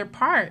doing their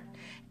part,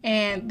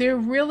 and they're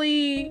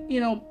really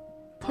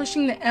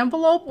pushing the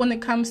envelope when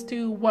it comes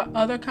to what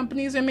other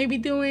companies are maybe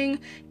doing,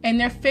 and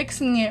they're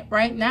fixing it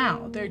right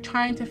now. They're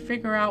trying to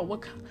figure out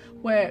what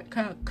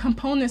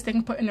components they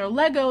can put in their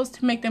Legos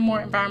to make them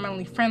more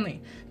environmentally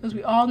friendly, because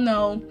we all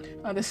know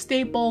the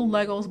staple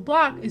Legos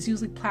block is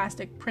usually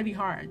plastic, pretty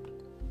hard.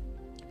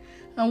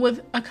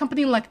 With a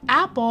company like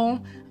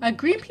Apple,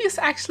 Greenpeace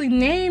actually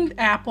named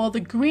Apple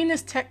the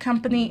greenest tech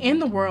company in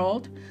the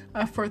world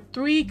for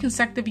 3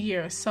 consecutive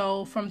years,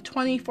 so from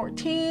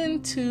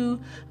 2014 to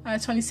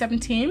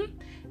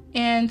 2017.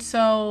 And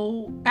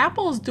so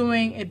Apple's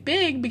doing it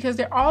big because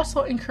they're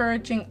also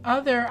encouraging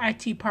other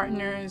IT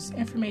partners,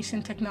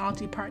 information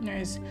technology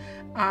partners,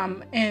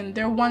 and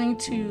they're wanting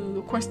to,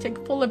 of course, take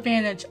full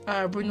advantage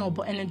of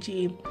renewable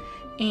energy.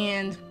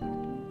 And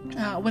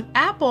with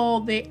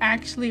Apple, they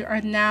actually are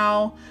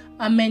now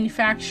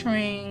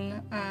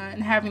manufacturing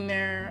and having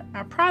their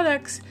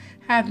products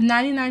have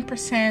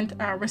 99%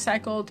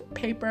 recycled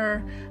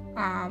paper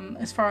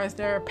as far as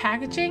their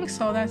packaging.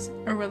 So that's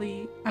a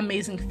really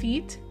amazing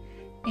feat.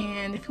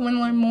 And if you want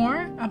to learn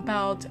more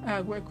about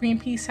what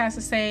Greenpeace has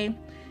to say,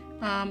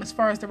 as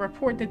far as the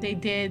report that they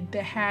did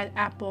that had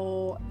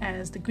Apple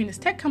as the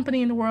greenest tech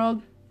company in the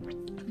world,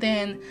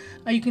 then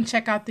you can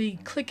check out the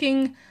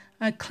Clicking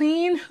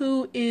Clean,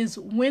 who is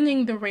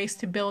winning the race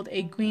to build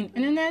a green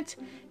internet,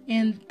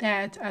 in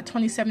that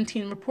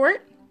 2017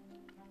 report.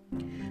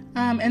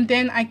 And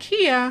then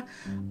IKEA,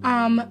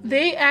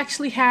 they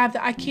actually have the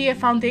IKEA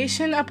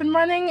Foundation up and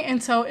running,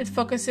 and so it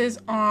focuses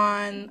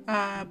on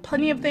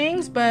plenty of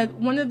things, but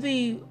one of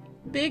the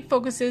big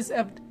focuses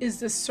is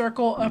the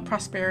circle of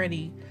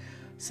prosperity.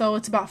 So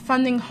it's about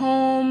funding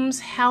homes,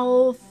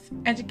 health,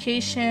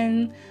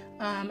 education,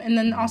 and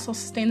then also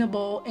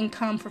sustainable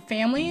income for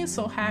families.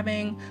 So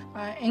having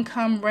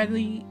income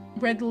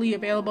readily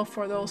available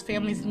for those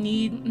families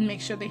need, and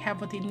make sure they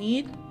have what they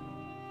need.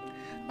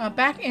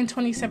 Back in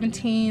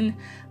 2017,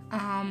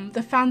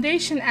 the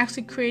foundation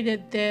actually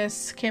created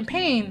this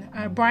campaign,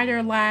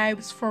 Brighter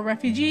Lives for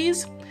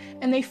Refugees,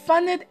 and they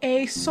funded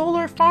a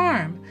solar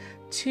farm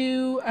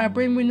to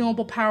bring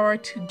renewable power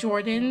to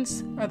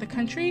Jordan's, the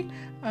country,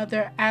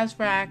 their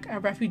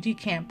Azraq refugee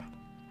camp.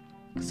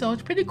 So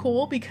it's pretty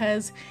cool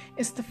because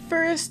it's the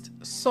first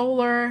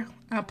solar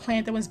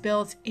plant that was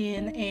built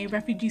in a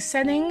refugee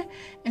setting,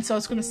 and so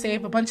it's going to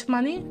save a bunch of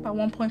money, about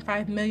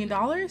 $1.5 million,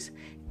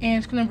 and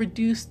it's going to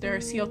reduce their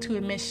CO2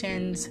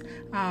 emissions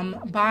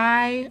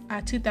by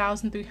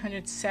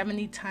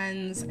 2,370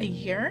 tons a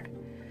year.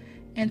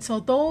 And so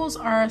those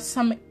are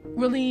some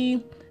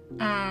really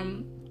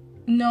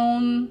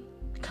known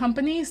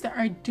companies that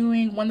are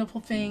doing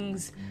wonderful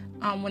things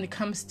when it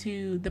comes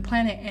to the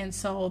planet. And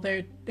so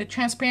the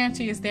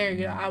transparency is there.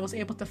 You know, I was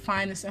able to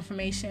find this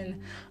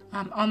information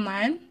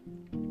online,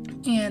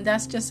 and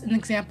that's just an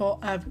example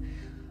of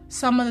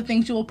some of the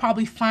things you will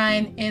probably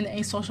find in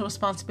a social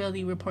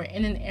responsibility report,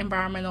 in an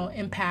environmental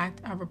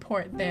impact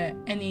report, that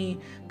any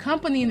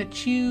company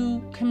that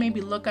you can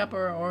maybe look up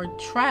or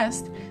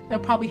trust, they'll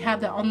probably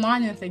have that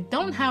online. And if they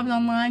don't have it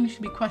online, you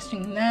should be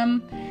questioning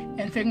them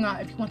and figuring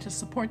out if you want to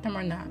support them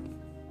or not.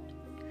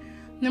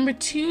 Number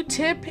 2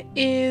 tip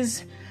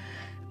is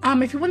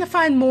if you want to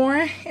find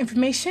more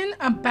information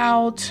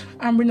about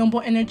renewable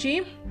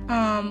energy,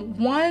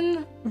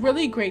 one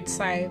really great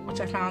site, which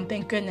I found,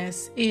 thank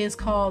goodness, is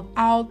called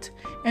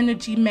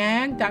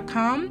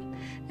altenergymag.com.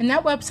 And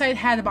that website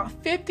had about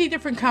 50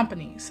 different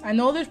companies. I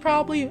know there's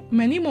probably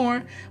many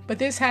more, but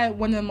this had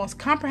one of the most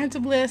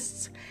comprehensive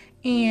lists,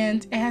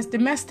 and it has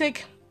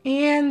domestic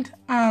and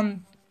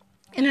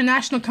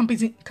international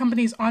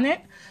companies on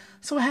it.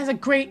 So it has a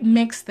great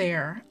mix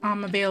there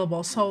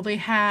available. So they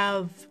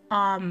have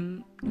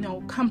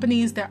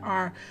companies that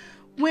are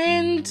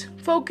wind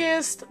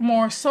focused,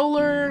 more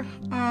solar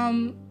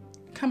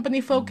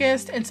company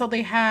focused, and so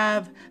they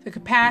have the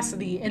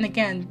capacity. And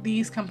again,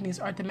 these companies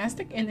are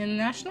domestic and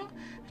international.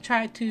 I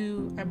tried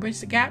to bridge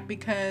the gap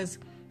because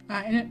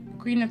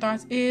Greener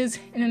Thoughts is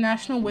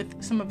international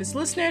with some of its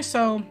listeners,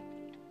 so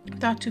I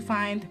thought to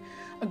find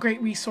a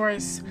great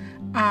resource.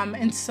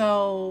 And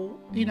so,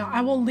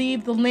 I will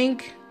leave the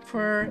link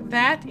for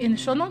that in the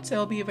show notes.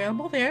 It'll be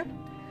available there.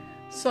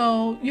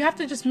 So you have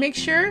to just make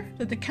sure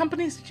that the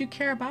companies that you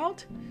care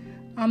about,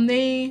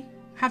 they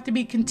have to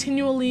be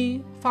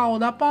continually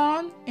followed up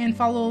on and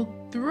followed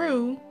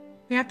through.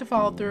 They have to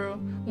follow through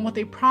on what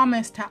they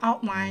promised to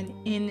outline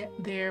in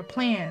their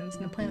plans,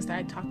 and the plans that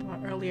I talked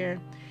about earlier,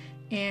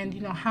 and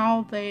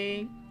how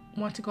they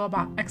want to go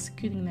about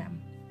executing them.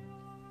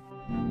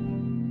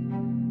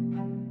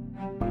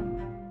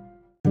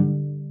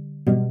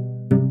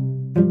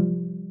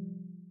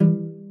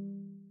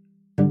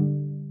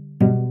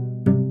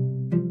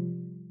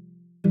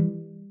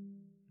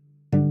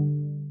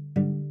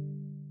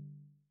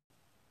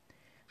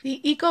 The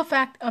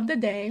eco-fact of the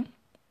day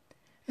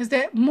is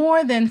that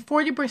more than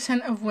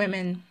 40% of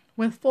women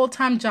with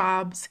full-time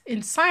jobs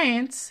in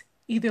science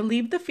either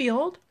leave the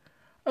field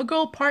or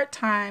go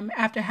part-time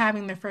after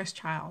having their first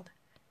child.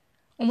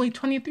 Only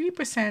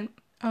 23%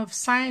 of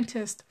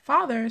scientist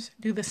fathers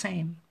do the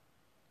same.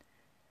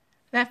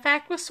 That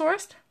fact was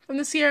sourced from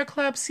the Sierra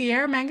Club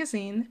Sierra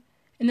magazine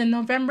in the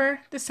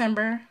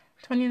November-December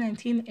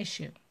 2019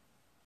 issue.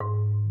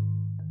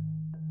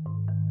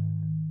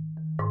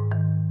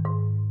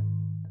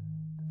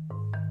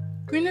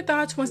 Greener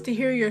Thoughts wants to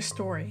hear your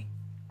story.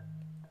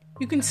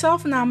 You can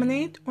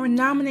self-nominate or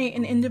nominate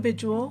an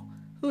individual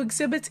who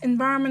exhibits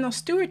environmental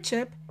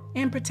stewardship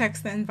and protects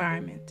the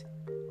environment.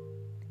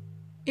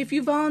 If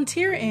you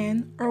volunteer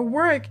in or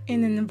work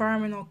in an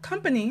environmental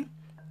company,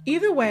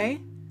 either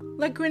way,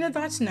 let Greener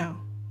Thoughts know.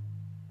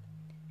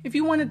 If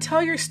you want to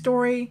tell your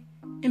story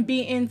and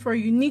be in for a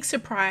unique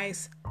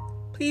surprise,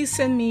 please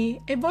send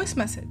me a voice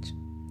message.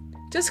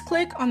 Just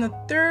click on the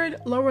third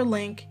lower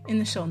link in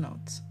the show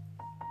notes.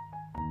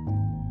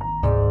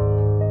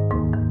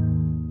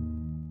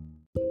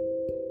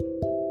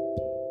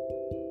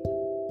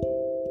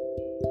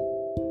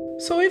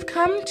 So we've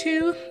come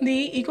to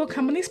the Eco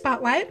Company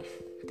Spotlight.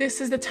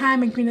 This is the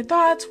time in Greener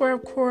Thoughts where,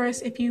 of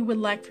course, if you would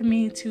like for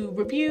me to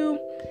review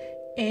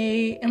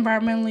a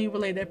environmentally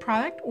related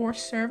product or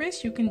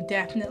service, you can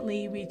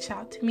definitely reach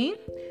out to me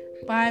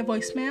by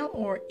voicemail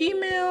or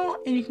email,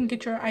 and you can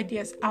get your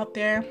ideas out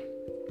there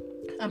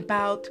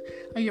about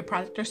your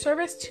product or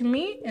service to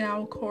me, and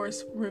I'll, of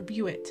course,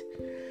 review it.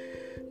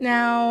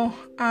 Now,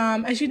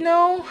 as you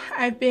know,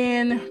 I've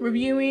been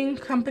reviewing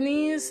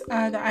companies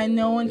that I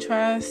know and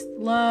trust,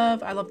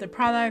 love. I love their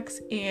products,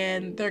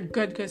 and they're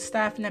good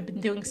stuff, and I've been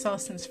doing so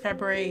since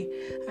February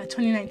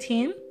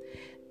 2019.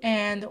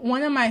 And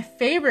one of my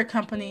favorite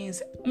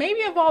companies,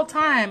 maybe of all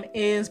time,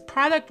 is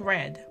Product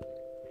Red.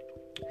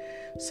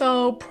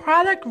 So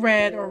Product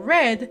Red, or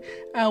Red,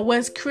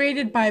 was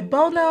created by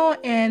Bono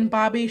and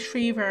Bobby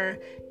Shriver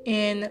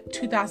in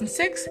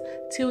 2006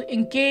 to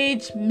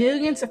engage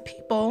millions of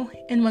people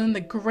in one of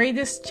the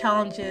greatest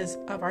challenges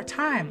of our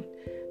time,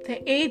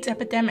 the AIDS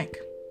epidemic.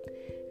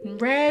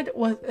 Red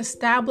was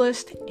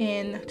established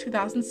in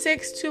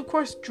 2006 to, of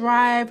course,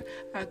 drive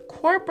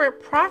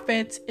corporate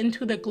profits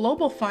into the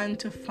Global Fund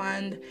to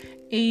fund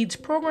AIDS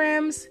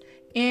programs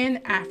in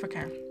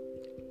Africa.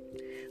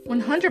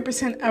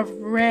 100% of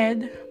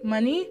Red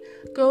money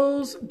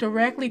goes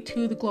directly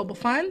to the Global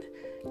Fund.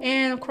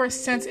 And of course,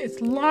 since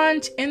its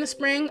launch in the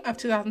spring of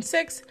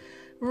 2006,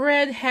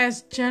 Red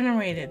has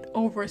generated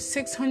over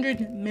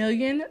 $600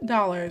 million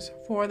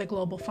for the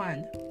Global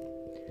Fund.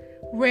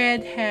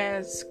 Red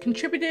has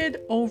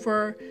contributed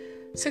over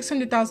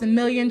 $600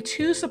 million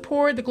to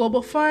support the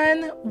Global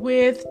Fund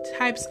with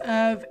types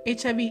of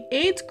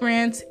HIV/AIDS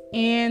grants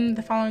in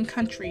the following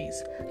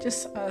countries.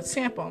 Just a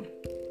sample.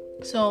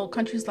 So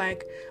countries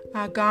like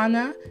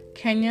Ghana,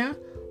 Kenya,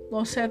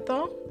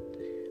 Lesotho,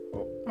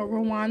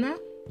 Rwanda,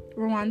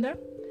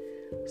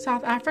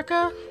 South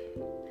Africa,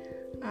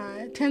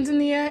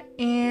 Tanzania,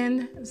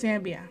 and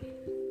Zambia.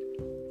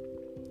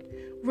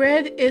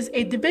 Red is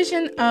a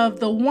division of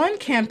the One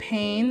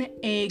Campaign,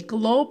 a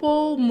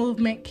global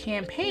movement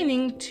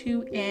campaigning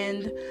to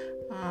end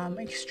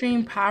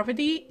extreme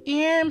poverty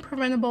and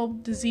preventable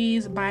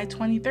disease by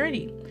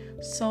 2030,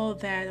 so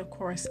that, of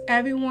course,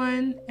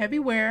 everyone,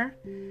 everywhere,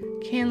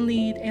 can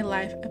lead a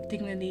life of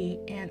dignity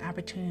and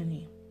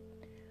opportunity.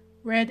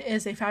 Red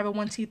is a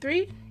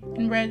 501c3,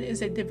 and Red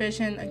is a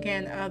division,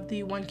 again, of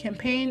the One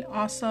Campaign,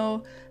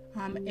 also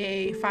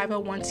a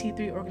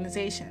 501c3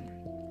 organization.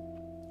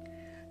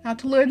 Now,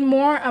 to learn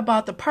more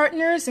about the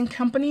partners and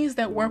companies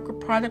that work with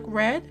Product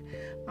Red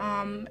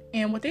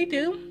and what they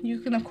do, you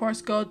can, of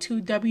course, go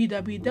to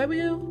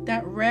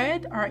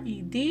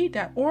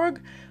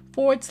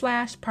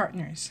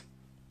www.red.org/partners.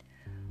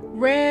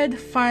 Red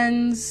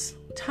funds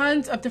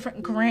tons of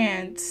different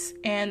grants,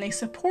 and they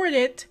support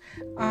it,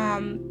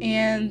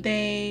 and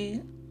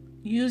they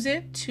use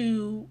it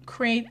to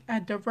create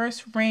a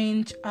diverse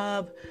range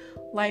of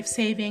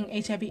life-saving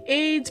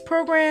HIV/AIDS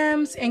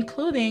programs,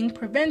 including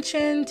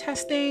prevention,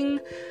 testing,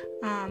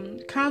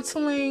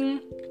 counseling,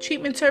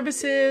 treatment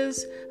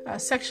services,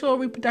 sexual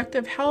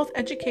reproductive health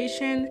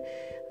education,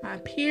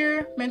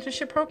 peer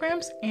mentorship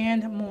programs,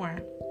 and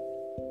more.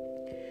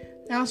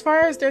 Now, as far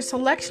as their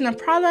selection of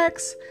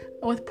products,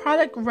 with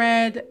Product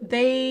Red,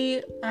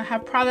 they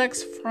have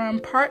products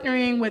from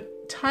partnering with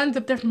tons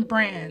of different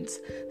brands,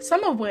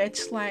 some of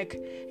which, like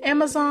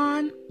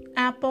Amazon,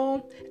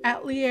 Apple,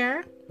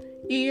 Atelier,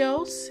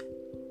 EOS,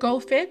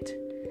 GoFit,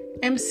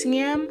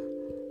 MCM,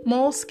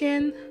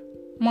 Moleskine,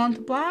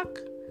 Montblanc,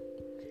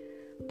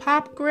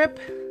 Pop Grip,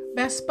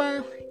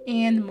 Vespa,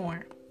 and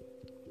more.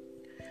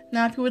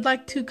 Now, if you would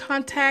like to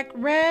contact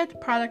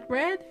Product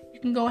Red,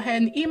 you can go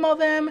ahead and email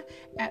them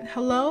at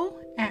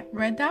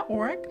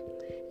hello@red.org.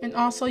 And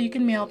also you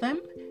can mail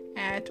them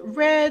at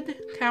Red,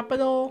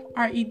 capital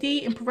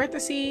R-E-D in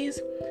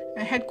parentheses,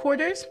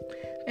 headquarters.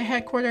 The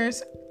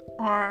headquarters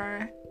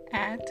are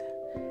at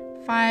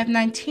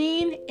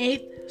 519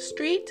 8th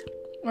Street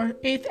or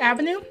 8th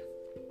Avenue,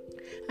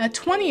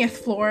 20th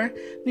floor,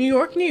 New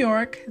York,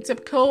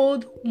 zip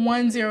code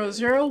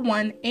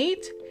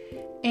 10018.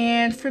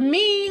 And for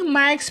me,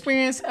 my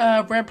experience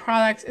of Red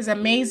products is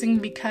amazing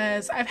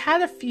because I've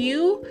had a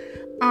few,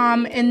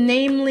 and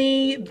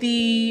namely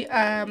the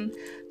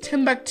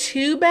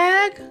Timbuk2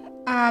 bag,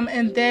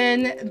 and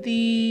then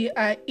the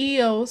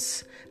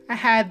EOS. I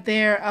had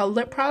their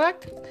lip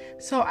product.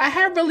 So I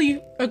had really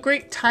a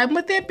great time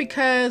with it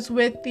because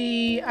with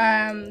the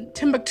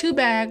Timbuk2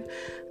 bag,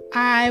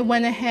 I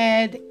went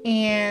ahead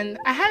and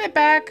I had it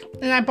back,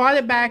 and I bought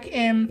it back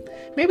in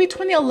maybe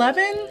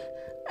 2011.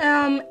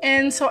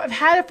 And so I've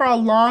had it for a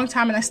long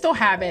time, and I still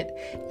have it.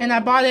 And I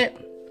bought it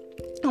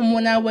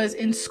when I was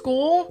in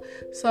school,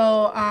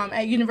 so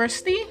at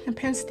university in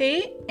Penn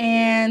State,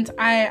 and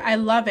I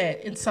love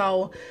it. And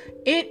so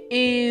it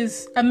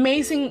is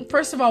amazing,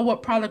 first of all,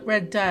 what Product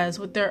Red does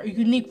with their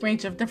unique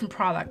range of different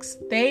products.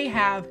 They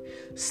have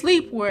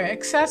sleepwear,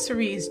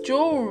 accessories,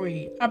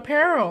 jewelry,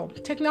 apparel,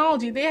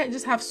 technology. They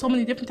just have so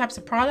many different types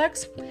of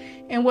products.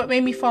 And what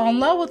made me fall in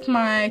love with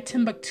my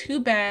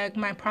Timbuk2 bag,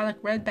 my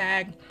Product Red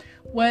bag,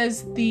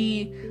 was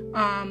the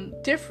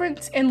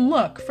difference in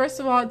look. First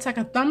of all, it's like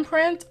a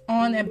thumbprint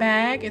on a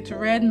bag. It's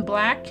red and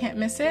black, can't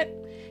miss it.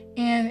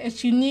 And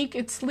it's unique,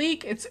 it's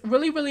sleek, it's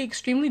really, really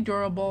extremely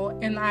durable.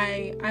 And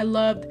I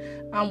loved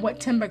what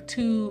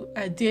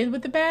Timbuk2 did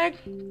with the bag,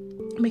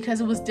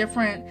 because it was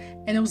different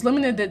and it was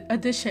limited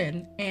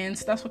edition. And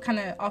so that's what kind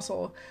of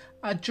also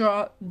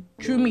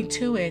drew me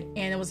to it.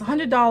 And it was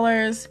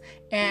 $100,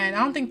 and I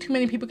don't think too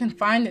many people can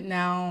find it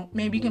now.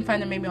 Maybe you can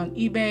find it maybe on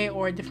eBay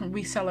or a different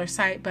reseller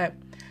site, but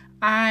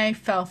I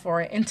fell for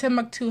it. And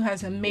Timbuk2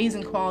 has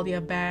amazing quality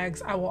of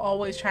bags. I will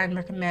always try and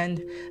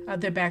recommend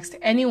their bags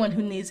to anyone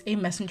who needs a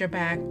messenger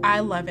bag. I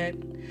love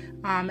it.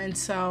 And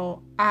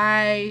so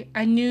I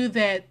knew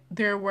that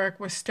their work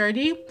was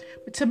sturdy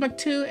with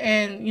Timbuk2,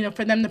 and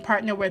for them to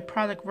partner with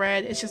Product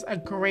Red, it's just a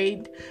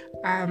great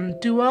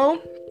duo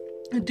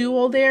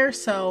there.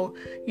 So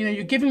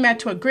you're giving back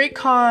to a great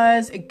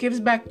cause. It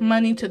gives back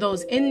money to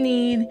those in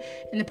need,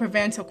 and it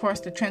prevents, of course,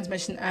 the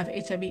transmission of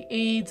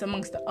HIV/AIDS,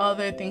 amongst the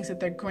other things that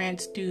their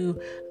grants do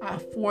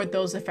for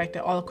those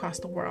affected all across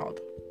the world.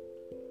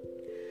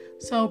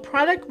 So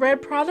Product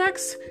Red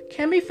products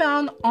can be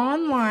found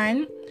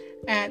online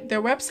at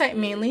their website,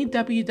 mainly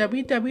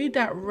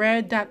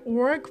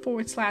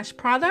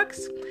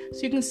www.red.org/products.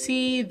 So you can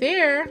see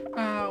their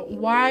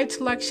wide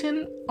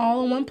selection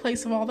all in one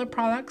place of all their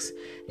products.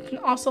 You can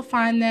also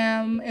find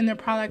them in their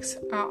products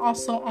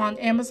also on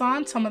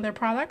Amazon, some of their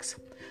products,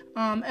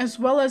 as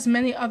well as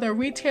many other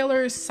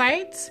retailers'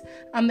 sites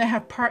that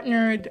have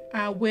partnered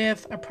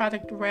with a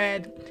Product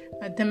Red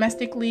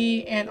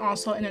domestically and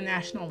also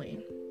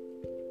internationally.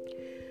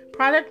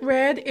 Product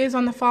Red is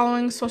on the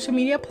following social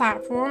media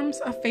platforms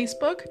of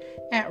Facebook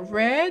at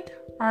Red,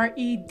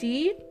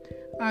 R-E-D,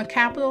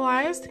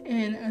 capitalized,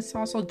 and it's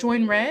also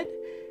Join Red.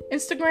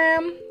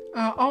 Instagram,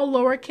 all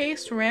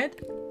lowercase, Red.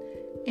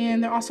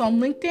 And they're also on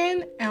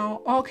LinkedIn,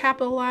 all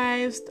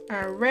capitalized,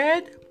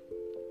 Red.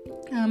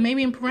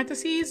 Maybe in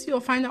parentheses,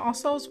 you'll find it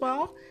also as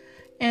well.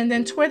 And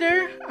then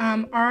Twitter,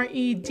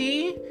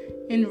 R-E-D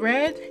in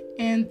Red.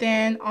 And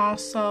then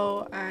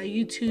also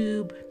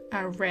YouTube,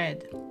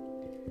 Red.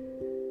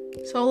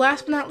 So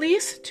last but not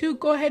least, to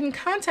go ahead and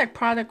contact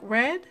Product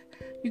Red,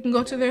 you can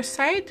go to their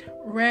site,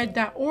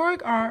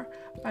 red.org, or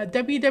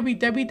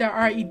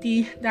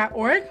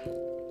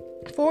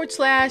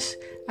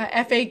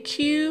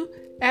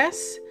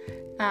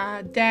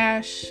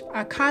www.red.org/FAQs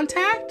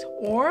contact,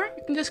 or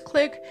you can just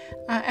click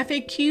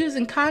FAQs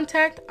and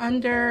contact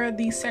under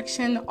the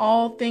section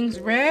All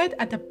Things Red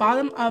at the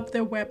bottom of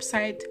their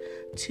website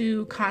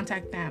to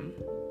contact them.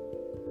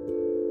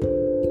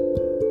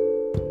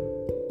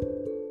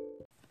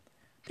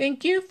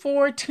 Thank you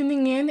for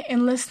tuning in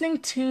and listening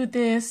to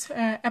this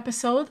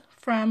episode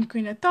from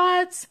Greener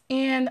Thoughts,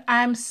 and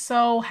I'm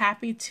so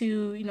happy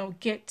to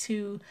get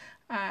to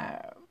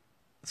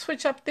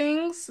switch up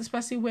things,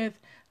 especially with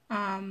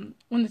in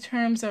the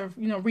terms of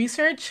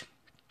research.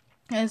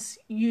 As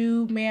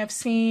you may have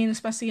seen,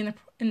 especially in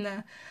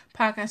the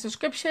podcast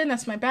description,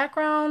 that's my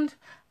background.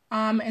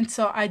 And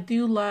so I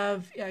do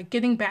love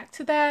getting back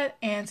to that,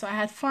 and so I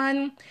had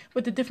fun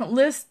with the different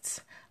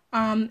lists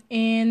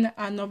in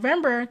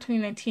November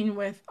 2019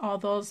 with all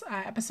those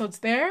episodes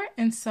there.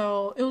 And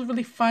so it was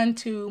really fun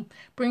to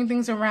bring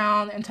things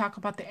around and talk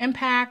about the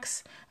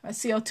impacts,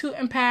 CO2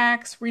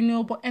 impacts,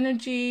 renewable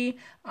energy,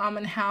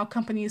 and how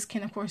companies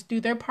can, of course, do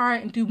their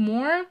part and do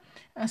more,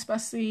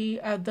 especially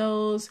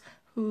those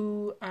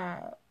who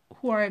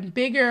are in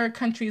bigger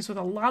countries with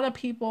a lot of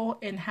people,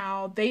 and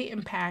how they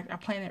impact our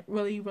planet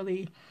really,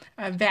 really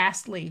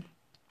vastly.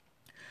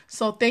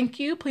 So thank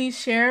you. Please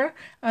share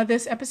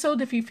this episode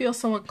if you feel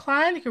so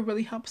inclined. It could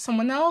really help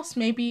someone else,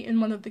 maybe in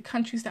one of the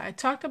countries that I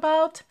talked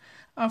about,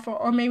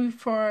 or maybe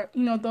for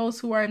those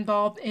who are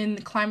involved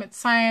in climate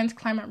science,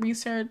 climate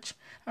research,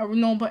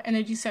 renewable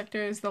energy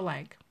sectors, the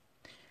like.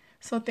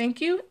 So thank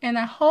you, and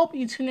I hope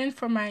you tune in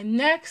for my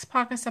next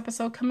podcast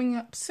episode coming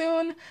up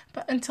soon.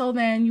 But until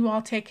then, you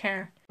all take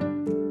care.